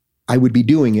would be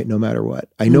doing it no matter what.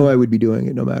 I know I would be doing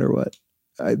it no matter what.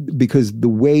 Because the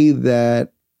way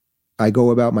that I go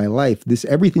about my life,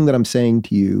 everything that I'm saying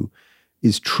to you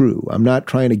is true. I'm not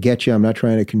trying to get you. I'm not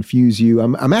trying to confuse you.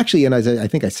 I'm actually, and I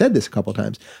think I said this a couple of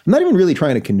times, I'm not even really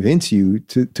trying to convince you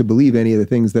to believe any of the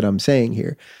things that I'm saying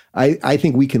here. I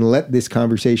think we can let this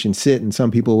conversation sit and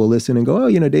some people will listen and go,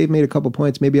 oh, Dave made a couple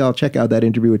points. Maybe I'll check out that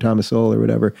interview with Thomas Sowell or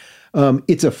whatever.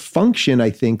 It's a function,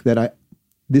 I think,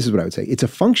 this is what I would say. It's a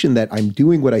function that I'm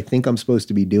doing what I think I'm supposed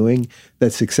to be doing,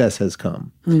 that success has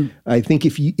come. I think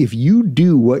if you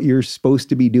do what you're supposed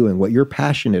to be doing, what you're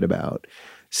passionate about,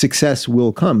 success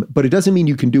will come. But it doesn't mean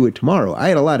you can do it tomorrow. I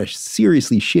had a lot of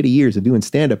seriously shitty years of doing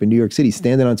stand-up in New York City,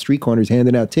 standing on street corners,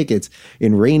 handing out tickets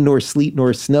in rain nor sleet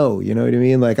nor snow. You know what I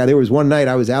mean? Like there was one night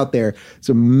I was out there,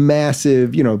 some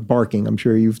massive, barking. I'm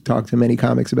sure you've talked to many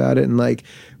comics about it. And like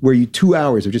where you 2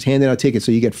 hours of just handing out tickets.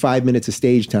 So you get 5 minutes of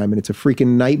stage time and it's a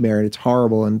freaking nightmare and it's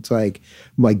horrible. And it's like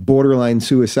borderline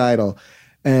suicidal.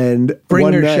 And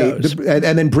bringer one night, shows.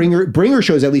 and then bringer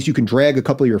shows, at least you can drag a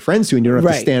couple of your friends to and you don't have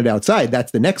Right. to stand outside.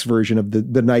 That's the next version of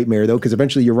the nightmare, though, because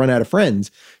eventually you run out of friends.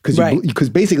 Because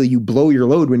basically you blow your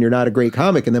load when you're not a great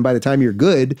comic. And then by the time you're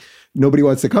good, nobody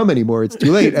wants to come anymore. It's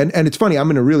too late. And it's funny,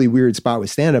 I'm in a really weird spot with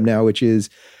stand-up now, which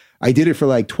is I did it for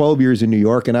like 12 years in New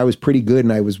York and I was pretty good.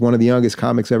 And I was one of the youngest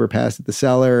comics ever passed at the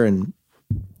Cellar. And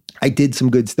I did some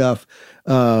good stuff.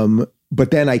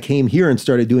 But then I came here and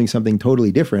started doing something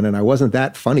totally different. And I wasn't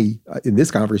that funny in this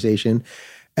conversation.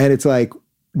 And it's like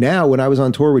now when I was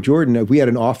on tour with Jordan, if we had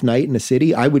an off night in a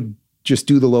city, I would just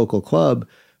do the local club.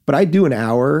 But I'd do an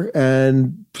hour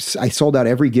and I sold out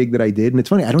every gig that I did. And it's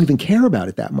funny, I don't even care about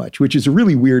it that much, which is a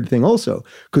really weird thing also.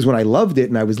 Because when I loved it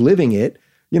and I was living it,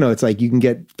 it's like you can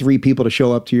get 3 people to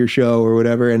show up to your show or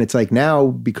whatever. And it's like now,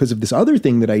 because of this other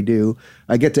thing that I do,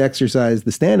 I get to exercise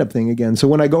the stand-up thing again. So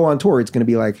when I go on tour, it's going to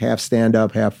be like half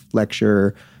stand-up, half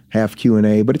lecture, half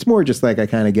Q&A. But it's more just like I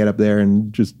kind of get up there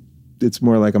and it's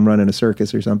more like I'm running a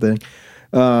circus or something.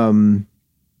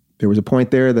 There was a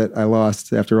point there that I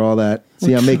lost after all that.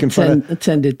 See, I'm making fun of... Let's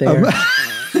end it there.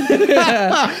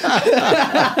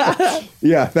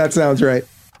 Yeah, that sounds right.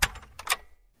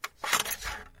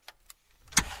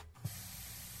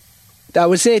 That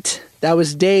was it. That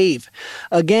was Dave.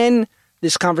 Again,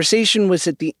 this conversation was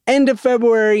at the end of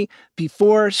February,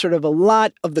 before sort of a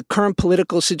lot of the current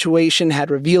political situation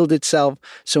had revealed itself.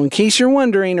 So in case you're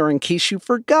wondering, or in case you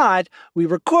forgot, we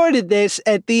recorded this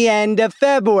at the end of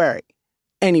February.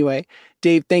 Anyway,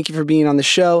 Dave, thank you for being on the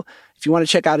show. If you want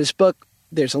to check out his book,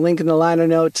 there's a link in the liner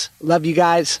notes. Love you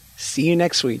guys. See you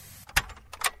next week.